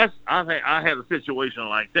 So I had a situation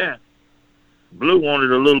like that. Blue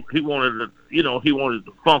wanted he wanted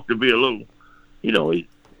the funk to be a little, a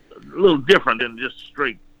little different than just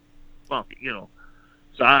straight funky,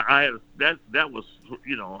 So I had that was,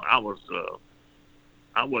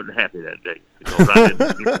 I wasn't happy that day because I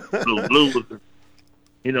didn't. Blue was,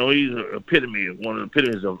 he's one of the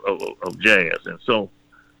epitomes of jazz, and so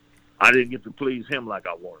I didn't get to please him like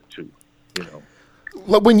I wanted to,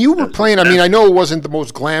 When you were playing, I mean, I know it wasn't the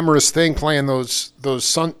most glamorous thing playing those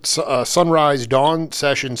sunrise dawn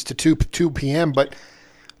sessions to 2 p.m., but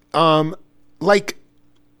like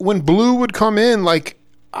when Blue would come in, like,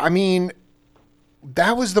 I mean,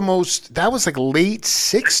 that was like late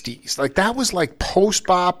 60s. Like that was like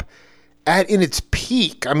post-bop in its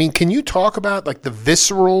peak. I mean, can you talk about like the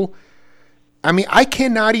visceral? I mean, I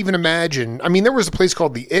cannot even imagine. I mean, there was a place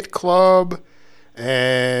called the It Club,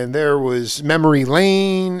 and there was Memory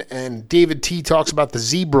Lane, and David T talks about the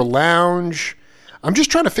Zebra Lounge. I'm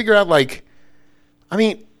just trying to figure out, like, I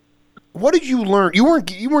mean, what did you learn? You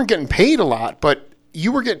weren't getting paid a lot, but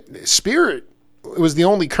you were getting spirit. It was the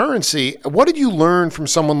only currency. What did you learn from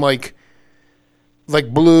someone like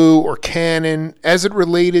like Blue or Canon as it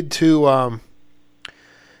related to,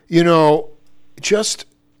 just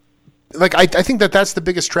like I think that's the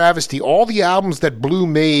biggest travesty. All the albums that Blue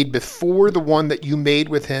made before the one that you made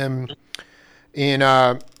with him in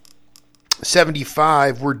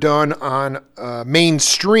 75 were done on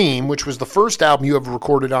Mainstream, which was the first album you ever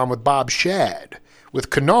recorded on with Bob Shad, with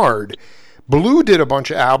Kennard. Blue did a bunch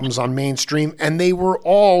of albums on Mainstream, and they were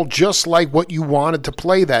all just like what you wanted to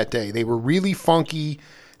play that day. They were really funky,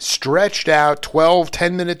 stretched out, 12,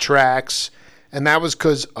 10-minute tracks, and that was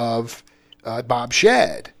because of Bob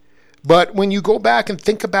Shad. But when you go back and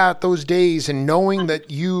think about those days and knowing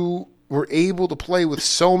that you were able to play with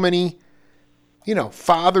so many,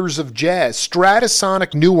 fathers of jazz,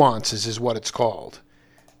 Stratosonic Nuances is what it's called,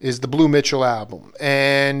 is the Blue Mitchell album.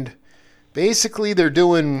 And basically they're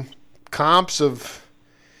doing comps of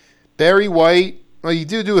Barry White. Well, you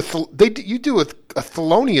do a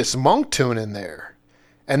Thelonious Monk tune in there.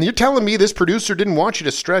 And you're telling me this producer didn't want you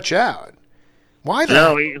to stretch out. Why the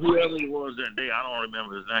No, whoever he was that day, I don't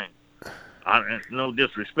remember his name. No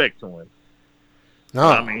disrespect to him. No.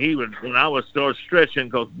 I mean, he would, when I would start stretching,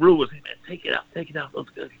 because Brew was saying, man, take it out,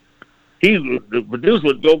 looks good. The producer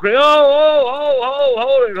would go crazy,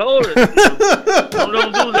 hold it.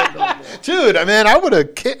 don't do that no more. Dude, I would have,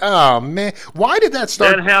 oh man, why did that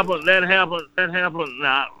start? That happened.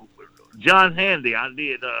 Now, John Handy, I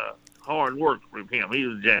did hard work with him. He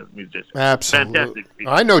was a jazz musician. Absolutely. Fantastic.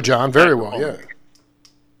 I know John very well,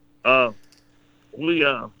 yeah.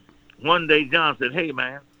 One day John said, hey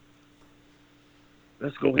man,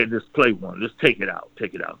 let's go ahead and just play one. Just take it out.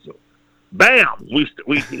 So, bam, we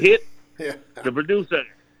hit. Yeah. The producer,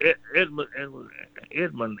 Edmund Edwards,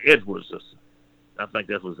 I think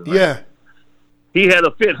that was his name. Yeah. He had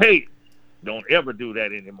a fit. Hey, don't ever do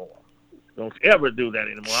that anymore. I'll fire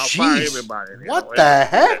everybody. What the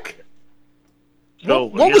heck?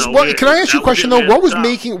 So, can I ask you a question though? What was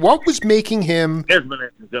making him? Edmund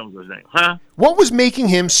Edwards, that was his name, huh? What was making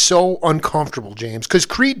him so uncomfortable, James? Because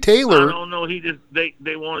Creed Taylor. I don't know. He just they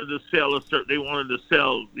wanted to sell They wanted to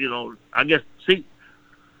sell. I guess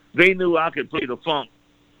they knew I could play the funk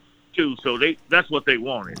too, so that's what they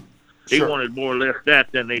wanted. They Sure. wanted more or less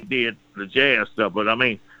that than they did the jazz stuff. But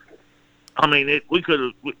it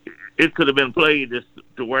could have been played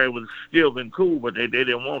to where it would still been cool, but they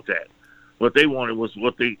didn't want that. What they wanted was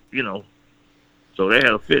what they, so they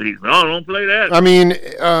had a fit. No, don't play that. I mean,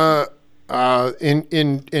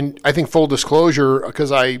 in I think full disclosure,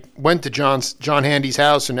 because I went to John Handy's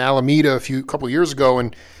house in Alameda a couple years ago,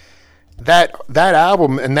 and that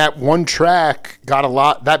album and that one track got a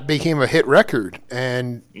lot. That became a hit record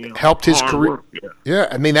and helped his career. Work, yeah,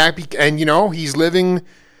 I mean he's living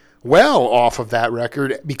well off of that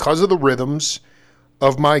record because of the rhythms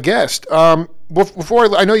of my guest.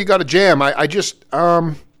 Before I know you got a jam, I just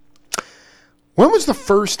when was the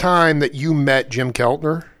first time that you met Jim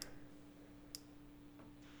Keltner?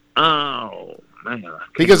 Oh man!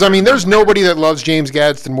 Because there's nobody that loves James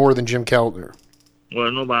Gadson more than Jim Keltner. Well,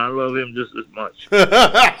 nobody. I love him just as much.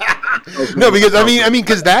 No, because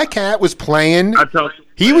because that cat was playing.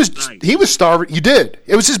 He was starving. You did.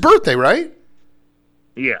 It was his birthday, right?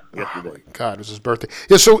 Yeah. Yes, oh my God, it was his birthday.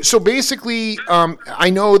 Yeah. So basically, I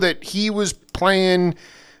know that he was playing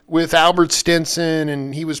with Albert Stinson,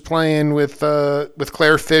 and he was playing with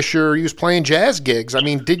Claire Fisher. He was playing jazz gigs.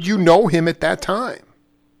 Did you know him at that time?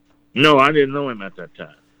 No, I didn't know him at that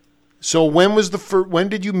time. So when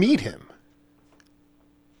did you meet him?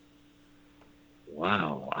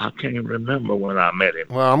 Wow, I can't remember when I met him.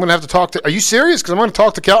 Well, I'm going to have to talk to. Are you serious? Because I'm going to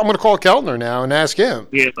talk to I'm going to call Keltner now and ask him.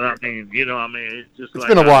 Yeah, but it's just it's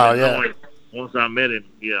been a while. Yeah. Once I met him,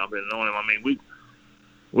 I've been knowing him.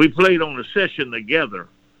 We played on a session together.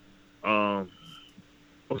 What's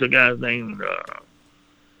the guy's name?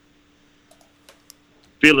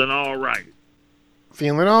 Feeling All Right.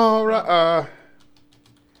 Feeling All Right.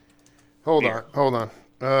 Hold on.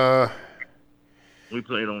 We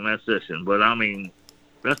played on that session, but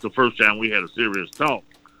that's the first time we had a serious talk.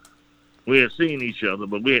 We had seen each other,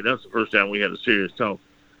 but that's the first time we had a serious talk.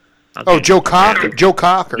 Joe Cocker. Joe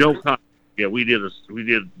Cocker. Yeah, we did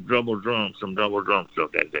some double drum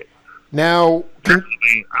stuff that day. Now,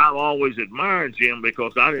 I've always admired Jim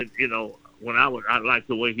because I didn't, when I liked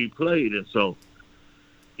the way he played, and so,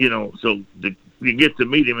 so to get to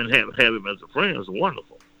meet him and have him as a friend is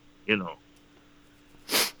wonderful,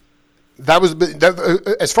 That was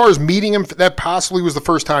as far as meeting him. That possibly was the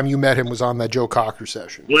first time you met him. Was on that Joe Cocker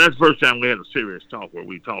session. Well, that's the first time we had a serious talk where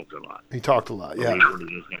we talked a lot. He talked a lot, yeah. We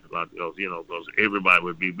really just had a lot because everybody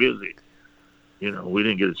would be busy. We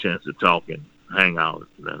didn't get a chance to talk and hang out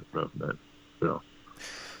and that stuff.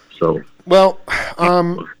 So Well,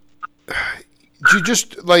 you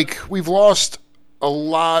just like we've lost a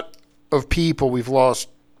lot of people. We've lost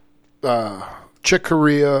Chick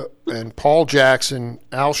Corea and Paul Jackson,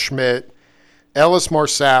 Al Schmidt, Ellis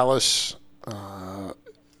Marsalis.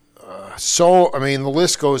 So I mean, the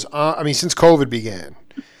list goes on. I mean, since COVID began,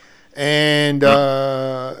 and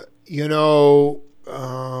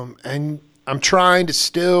and I'm trying to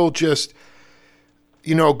still just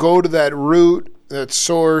go to that root, that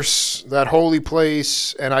source, that holy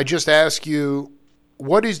place, and I just ask you,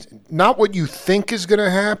 what is not what you think is going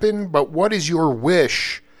to happen, but what is your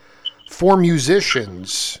wish for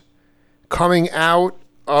musicians coming out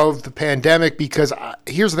of the pandemic? Because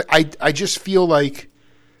I just feel like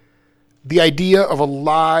the idea of a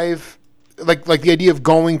live, like the idea of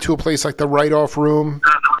going to a place like the Right Off Room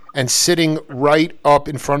and sitting right up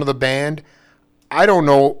in front of the band, I don't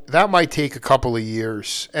know, that might take a couple of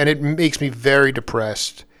years, and it makes me very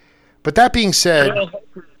depressed. But that being said,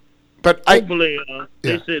 hopefully,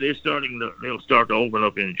 they said they'll start to open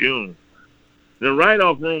up in June. The Right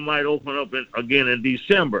Off Room might open up again in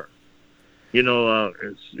December.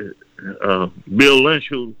 It's Bill Lynch,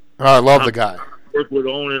 who I love the guy. Worked with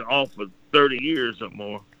on and off for 30 years or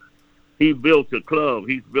more. He built a club.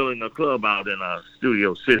 He's building a club out in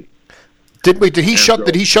Studio City. Did he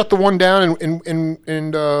shut the one down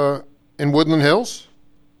in Woodland Hills?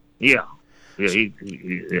 Yeah. He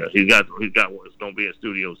got one. It's going to be in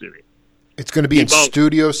Studio City. It's going to be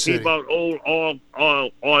Studio City. He bought old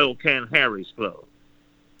Oil Can Harry's club.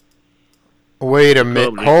 Wait a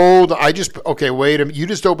minute. Hold. Wait a minute. You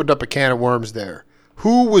just opened up a can of worms there.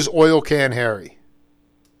 Who was Oil Can Harry?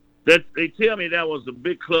 That they tell me that was a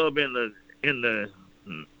big club in the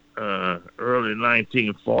early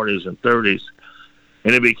 1940s and 30s,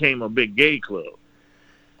 and it became a big gay club.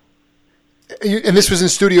 And this was in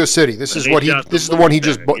Studio City. This is the one he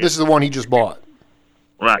just bought. This is the one he just bought.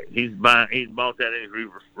 Right. He's bought that and he's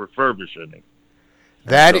refurbishing it.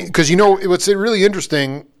 Because what's really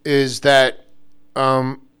interesting is that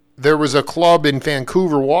there was a club in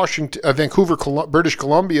Vancouver, British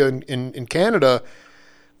Columbia, in Canada.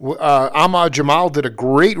 Ahmad Jamal did a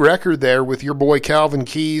great record there with your boy Calvin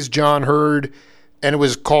Keys, John Hurd, and it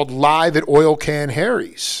was called Live at Oil Can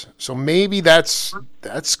Harry's. So maybe that's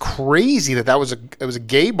crazy that was a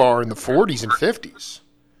gay bar in the 40s and 50s.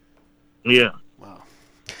 Yeah. Wow.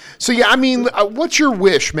 So yeah, I mean, what's your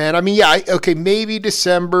wish, man? I mean, yeah, maybe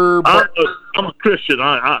December. But I'm a Christian.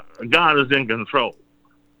 God is in control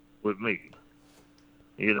with me.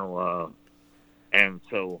 And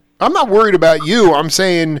so I'm not worried about you. I'm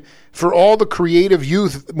saying for all the creative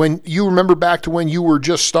youth, when you remember back to when you were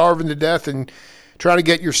just starving to death and trying to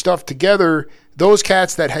get your stuff together, those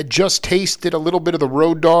cats that had just tasted a little bit of the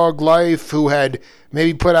road dog life, who had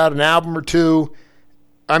maybe put out an album or two.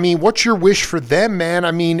 I mean, what's your wish for them, man?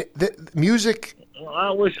 I mean, the music. Well,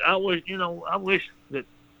 I wish that.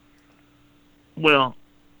 Well,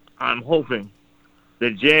 I'm hoping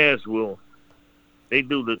that jazz will. They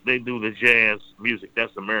do the jazz music.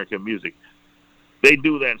 That's American music. They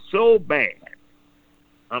do that so bad.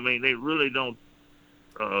 I mean, they really don't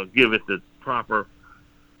give it the proper.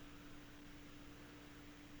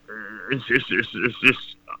 It's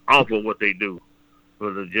just awful what they do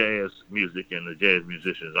for the jazz music and the jazz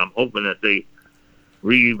musicians. I'm hoping that they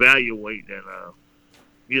reevaluate and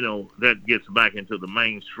that gets back into the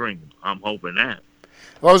mainstream. I'm hoping that.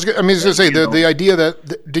 Well, I was going to say the idea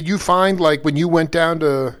that did you find, like, when you went down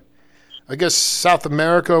to, I guess, South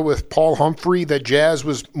America with Paul Humphrey, that jazz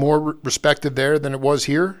was more respected there than it was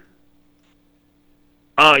here?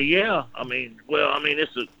 Yeah.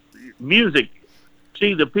 It's a music.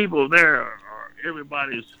 See, the people there are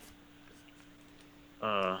everybody's.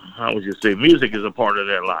 How would you say? Music is a part of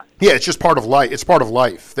their life. Yeah, it's just part of life. It's part of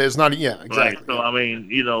life. There's not. Yeah, exactly. Right. So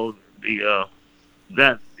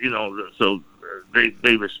so.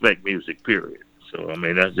 They respect music, period. So I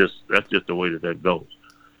mean, that's just the way that goes.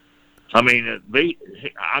 I mean,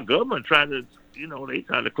 our government tried to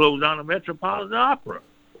close down the Metropolitan Opera.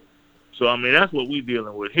 So I mean, that's what we're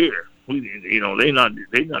dealing with here. They not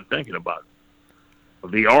thinking about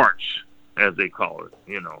the arts, as they call it.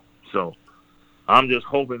 So I'm just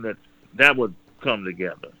hoping that would come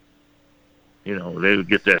together. They would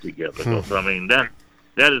get that together. So I mean, that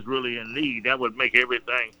is really in need. That would make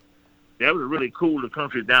everything. That would really cool the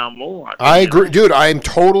country down more. I agree, dude. I am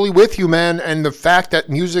totally with you, man. And the fact that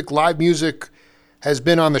live music, has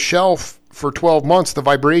been on the shelf for 12 months, the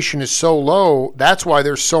vibration is so low. That's why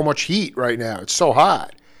there's so much heat right now. It's so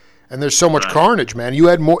hot, and there's so much carnage, man. You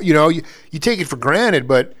had more, you take it for granted,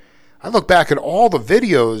 but I look back at all the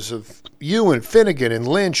videos of you and Finnegan and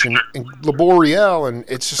Lynch and Laboriel, and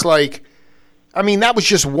it's just like I mean, that was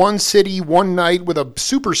just one city, one night with a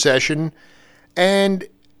super session, and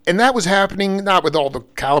that was happening not with all the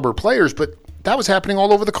caliber players, but that was happening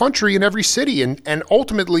all over the country in every city. And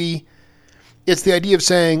ultimately, it's the idea of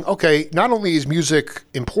saying, okay, not only is music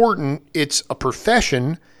important, it's a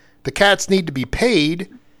profession. The cats need to be paid,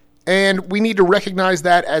 and we need to recognize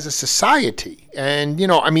that as a society. And,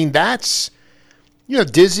 I mean, that's,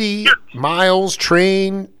 Dizzy, Miles,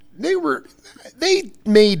 Train, they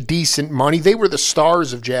made decent money. They were the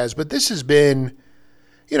stars of jazz, but this has been,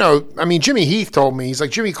 I mean, Jimmy Heath told me, he's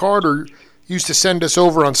like, Jimmy Carter used to send us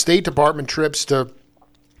over on State Department trips to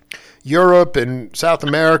Europe and South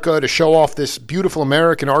America to show off this beautiful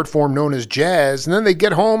American art form known as jazz. And then they'd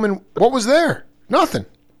get home and what was there? Nothing.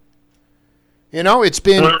 It's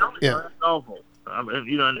been, That's awful. I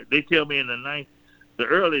mean, they tell me in the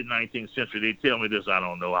early 19th century, they tell me this, I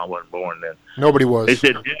don't know, I wasn't born then. Nobody was. They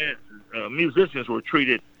said musicians were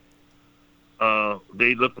treated,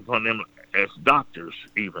 they looked upon them as doctors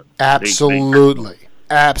even. Absolutely.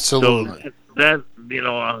 Absolutely. So that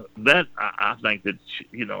I think that,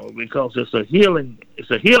 because it's a healing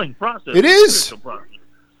process. It is. Process,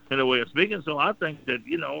 in a way of speaking. So I think that,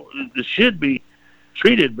 it should be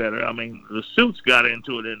treated better. I mean, the suits got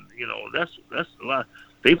into it, and, that's a lot.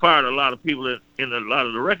 They fired a lot of people in a lot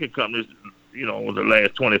of the record companies, over the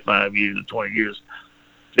last 25 years or 20 years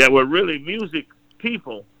that were really music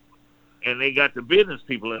people, and they got the business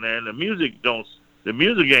people in there, and the music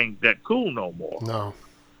ain't that cool no more. No.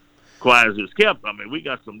 Quiet as it's kept. I mean, we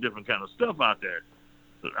got some different kind of stuff out there.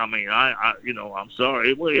 I mean, I'm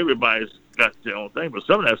sorry. Well, everybody's got their own thing, but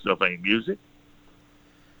some of that stuff ain't music.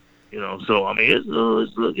 So I mean, it's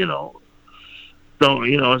it's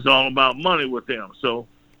all about money with them. So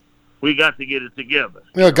we got to get it together.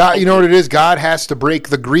 God, you know what it is? God has to break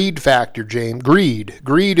the greed factor, James.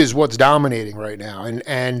 Greed is what's dominating right now,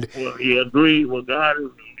 and well, yeah, greed. Well, God is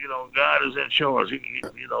in charge.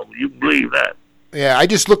 You believe that. Yeah, I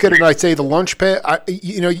just look at it and I say the lunch pay.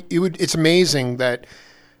 It's amazing that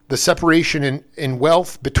the separation in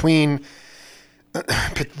wealth between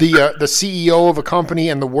the CEO of a company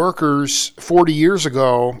and the workers 40 years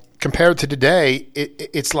ago compared to today,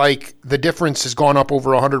 it's like the difference has gone up over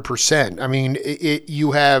 100%. I mean,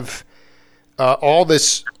 you have all the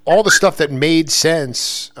stuff that made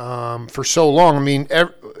sense for so long. I mean,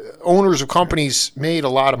 owners of companies made a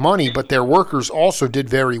lot of money, but their workers also did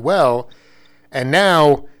very well. And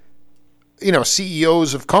now,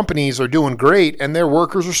 CEOs of companies are doing great, and their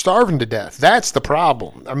workers are starving to death. That's the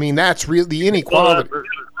problem. I mean, that's really the inequality.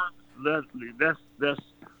 That's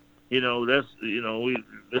in our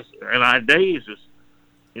days is,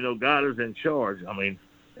 God is in charge. I mean,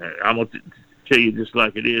 I'm gonna tell you just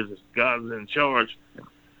like it is. God is in charge,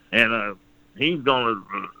 and He's gonna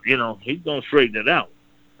straighten it out.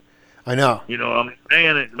 I know. I mean,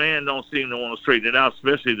 man don't seem to want to straighten it out,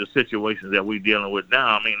 especially the situations that we're dealing with now.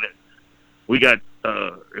 I mean, we got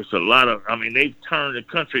it's a lot of. I mean, they've turned the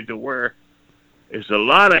country to where it's a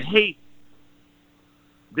lot of hate.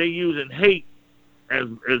 They using hate as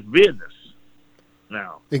business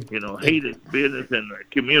now. Hate is business and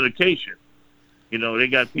communication. They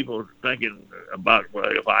got people thinking about, well,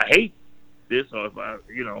 if I hate this or if I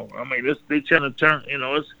mean, they trying to turn. It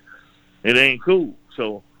ain't cool.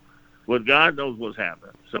 So. But God knows what's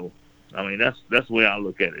happening. So, I mean, that's the way I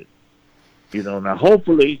look at it. Now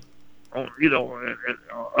hopefully, on the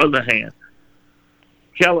other hand,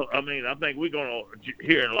 I think we're going to,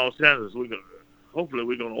 here in Los Angeles, hopefully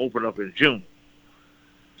we're going to open up in June.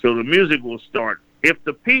 So the music will start. If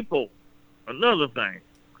the people, another thing,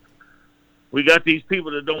 we got these people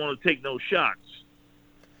that don't want to take no shots.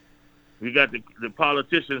 We got the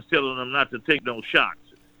politicians telling them not to take no shots.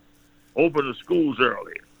 Open the schools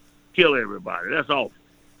early. Kill everybody. That's awful.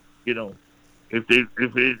 If they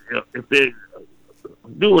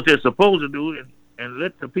do what they're supposed to do and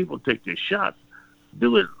let the people take their shots,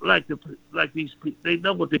 do it like these people. They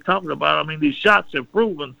know what they're talking about. I mean, these shots have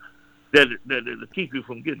proven that it'll keep you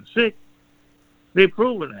from getting sick. They've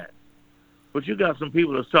proven that. But you got some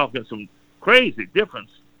people that's talking some crazy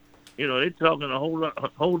difference. They're talking a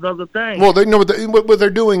whole other thing. Well, they know what they're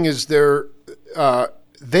doing is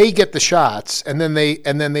they get the shots, and then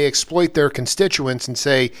they exploit their constituents and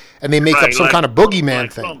they make up some kind of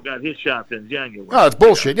boogeyman thing. Trump got his shots in January. Oh, it's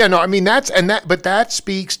bullshit. Yeah, no, I mean but that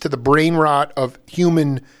speaks to the brain rot of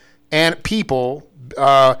human and people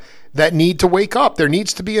that need to wake up. There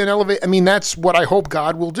needs to be an elevate. I mean, that's what I hope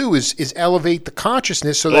God will do is elevate the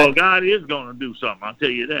consciousness that God is going to do something. I'll tell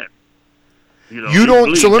you that. You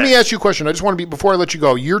don't. So let me ask you a question. I just want to be before I let you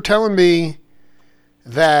go. You're telling me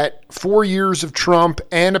that 4 years of Trump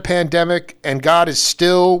and a pandemic, and God is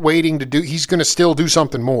still waiting to do, he's going to still do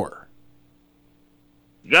something more?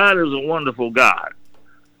 God is a wonderful God.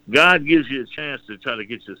 God gives you a chance to try to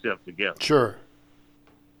get yourself together. Sure.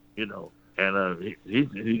 You know, and he's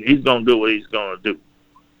going to do what he's going to do.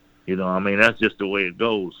 You know, I mean, that's just the way it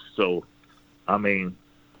goes. So, I mean,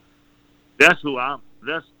 that's the way I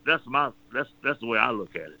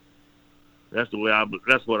look at it. That's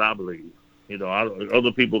what I believe. You know,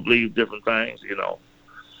 other people believe different things, you know.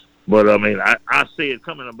 But, I mean, I say it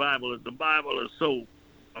coming in the Bible. The Bible is so,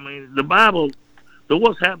 I mean, the Bible,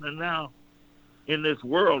 what's happening now in this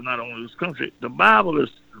world, not only this country, the Bible is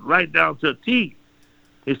right down to a T.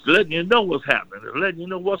 It's letting you know what's happening. It's letting you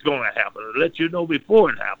know what's going to happen. It lets you know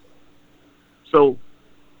before it happens. So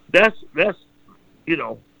that's you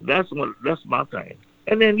know, that's my thing.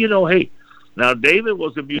 And then, you know, hey, now David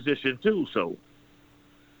was a musician too, so,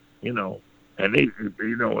 you know, and they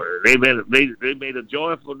made a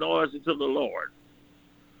joyful noise unto the Lord.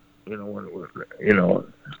 You know,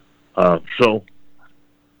 so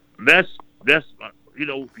that's you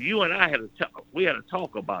know, you and I had a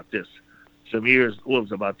talk about this some years. What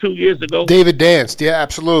was it, about 2 years ago? David danced, yeah,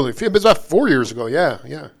 absolutely. It was about 4 years ago, yeah.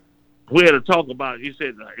 We had a talk about it. You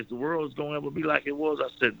said, "Is the world going to ever be like it was?" I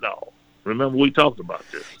said, "No." Remember, we talked about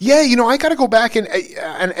this. Yeah, you know, I got to go back and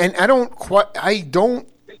I don't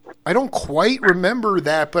quite remember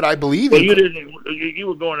that, but I believe well, it. You didn't. You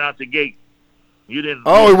were going out the gate. You didn't.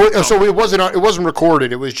 Oh, so it wasn't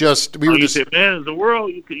recorded. It was just we were. You just... said, "Man, is the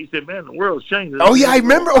world?" You said, "Man, the world's changing." Oh yeah, I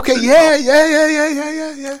remember. Okay, yeah.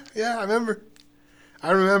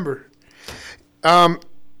 I remember.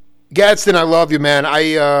 Gadson, I love you, man.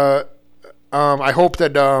 I hope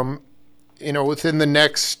that you know, within the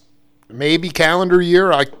next maybe calendar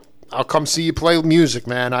year, I'll come see you play music,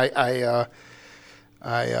 man. And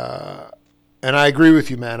I agree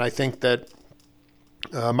with you, man. I think that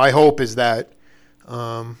my hope is that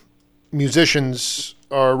musicians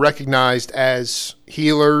are recognized as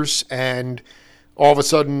healers, and all of a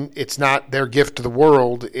sudden, it's not their gift to the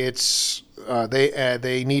world. It's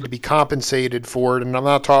they need to be compensated for it. And I'm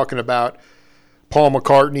not talking about Paul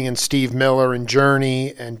McCartney and Steve Miller and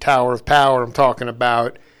Journey and Tower of Power. I'm talking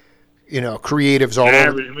about, you know, creatives all over.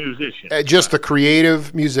 Average musician. Just the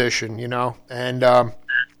creative musician, you know. And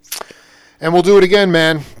we'll do it again,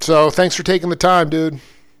 man. So thanks for taking the time, dude.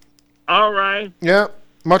 All right. Yeah.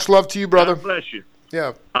 Much love to you, brother. God bless you.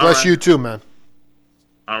 Yeah. Bless you too, man.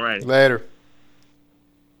 All right. Later.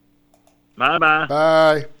 Bye-bye.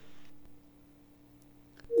 Bye.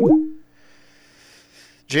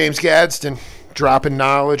 James Gadson, dropping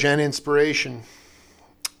knowledge and inspiration.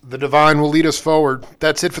 The divine will lead us forward.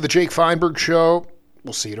 That's it for the Jake Feinberg Show.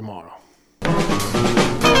 We'll see you tomorrow.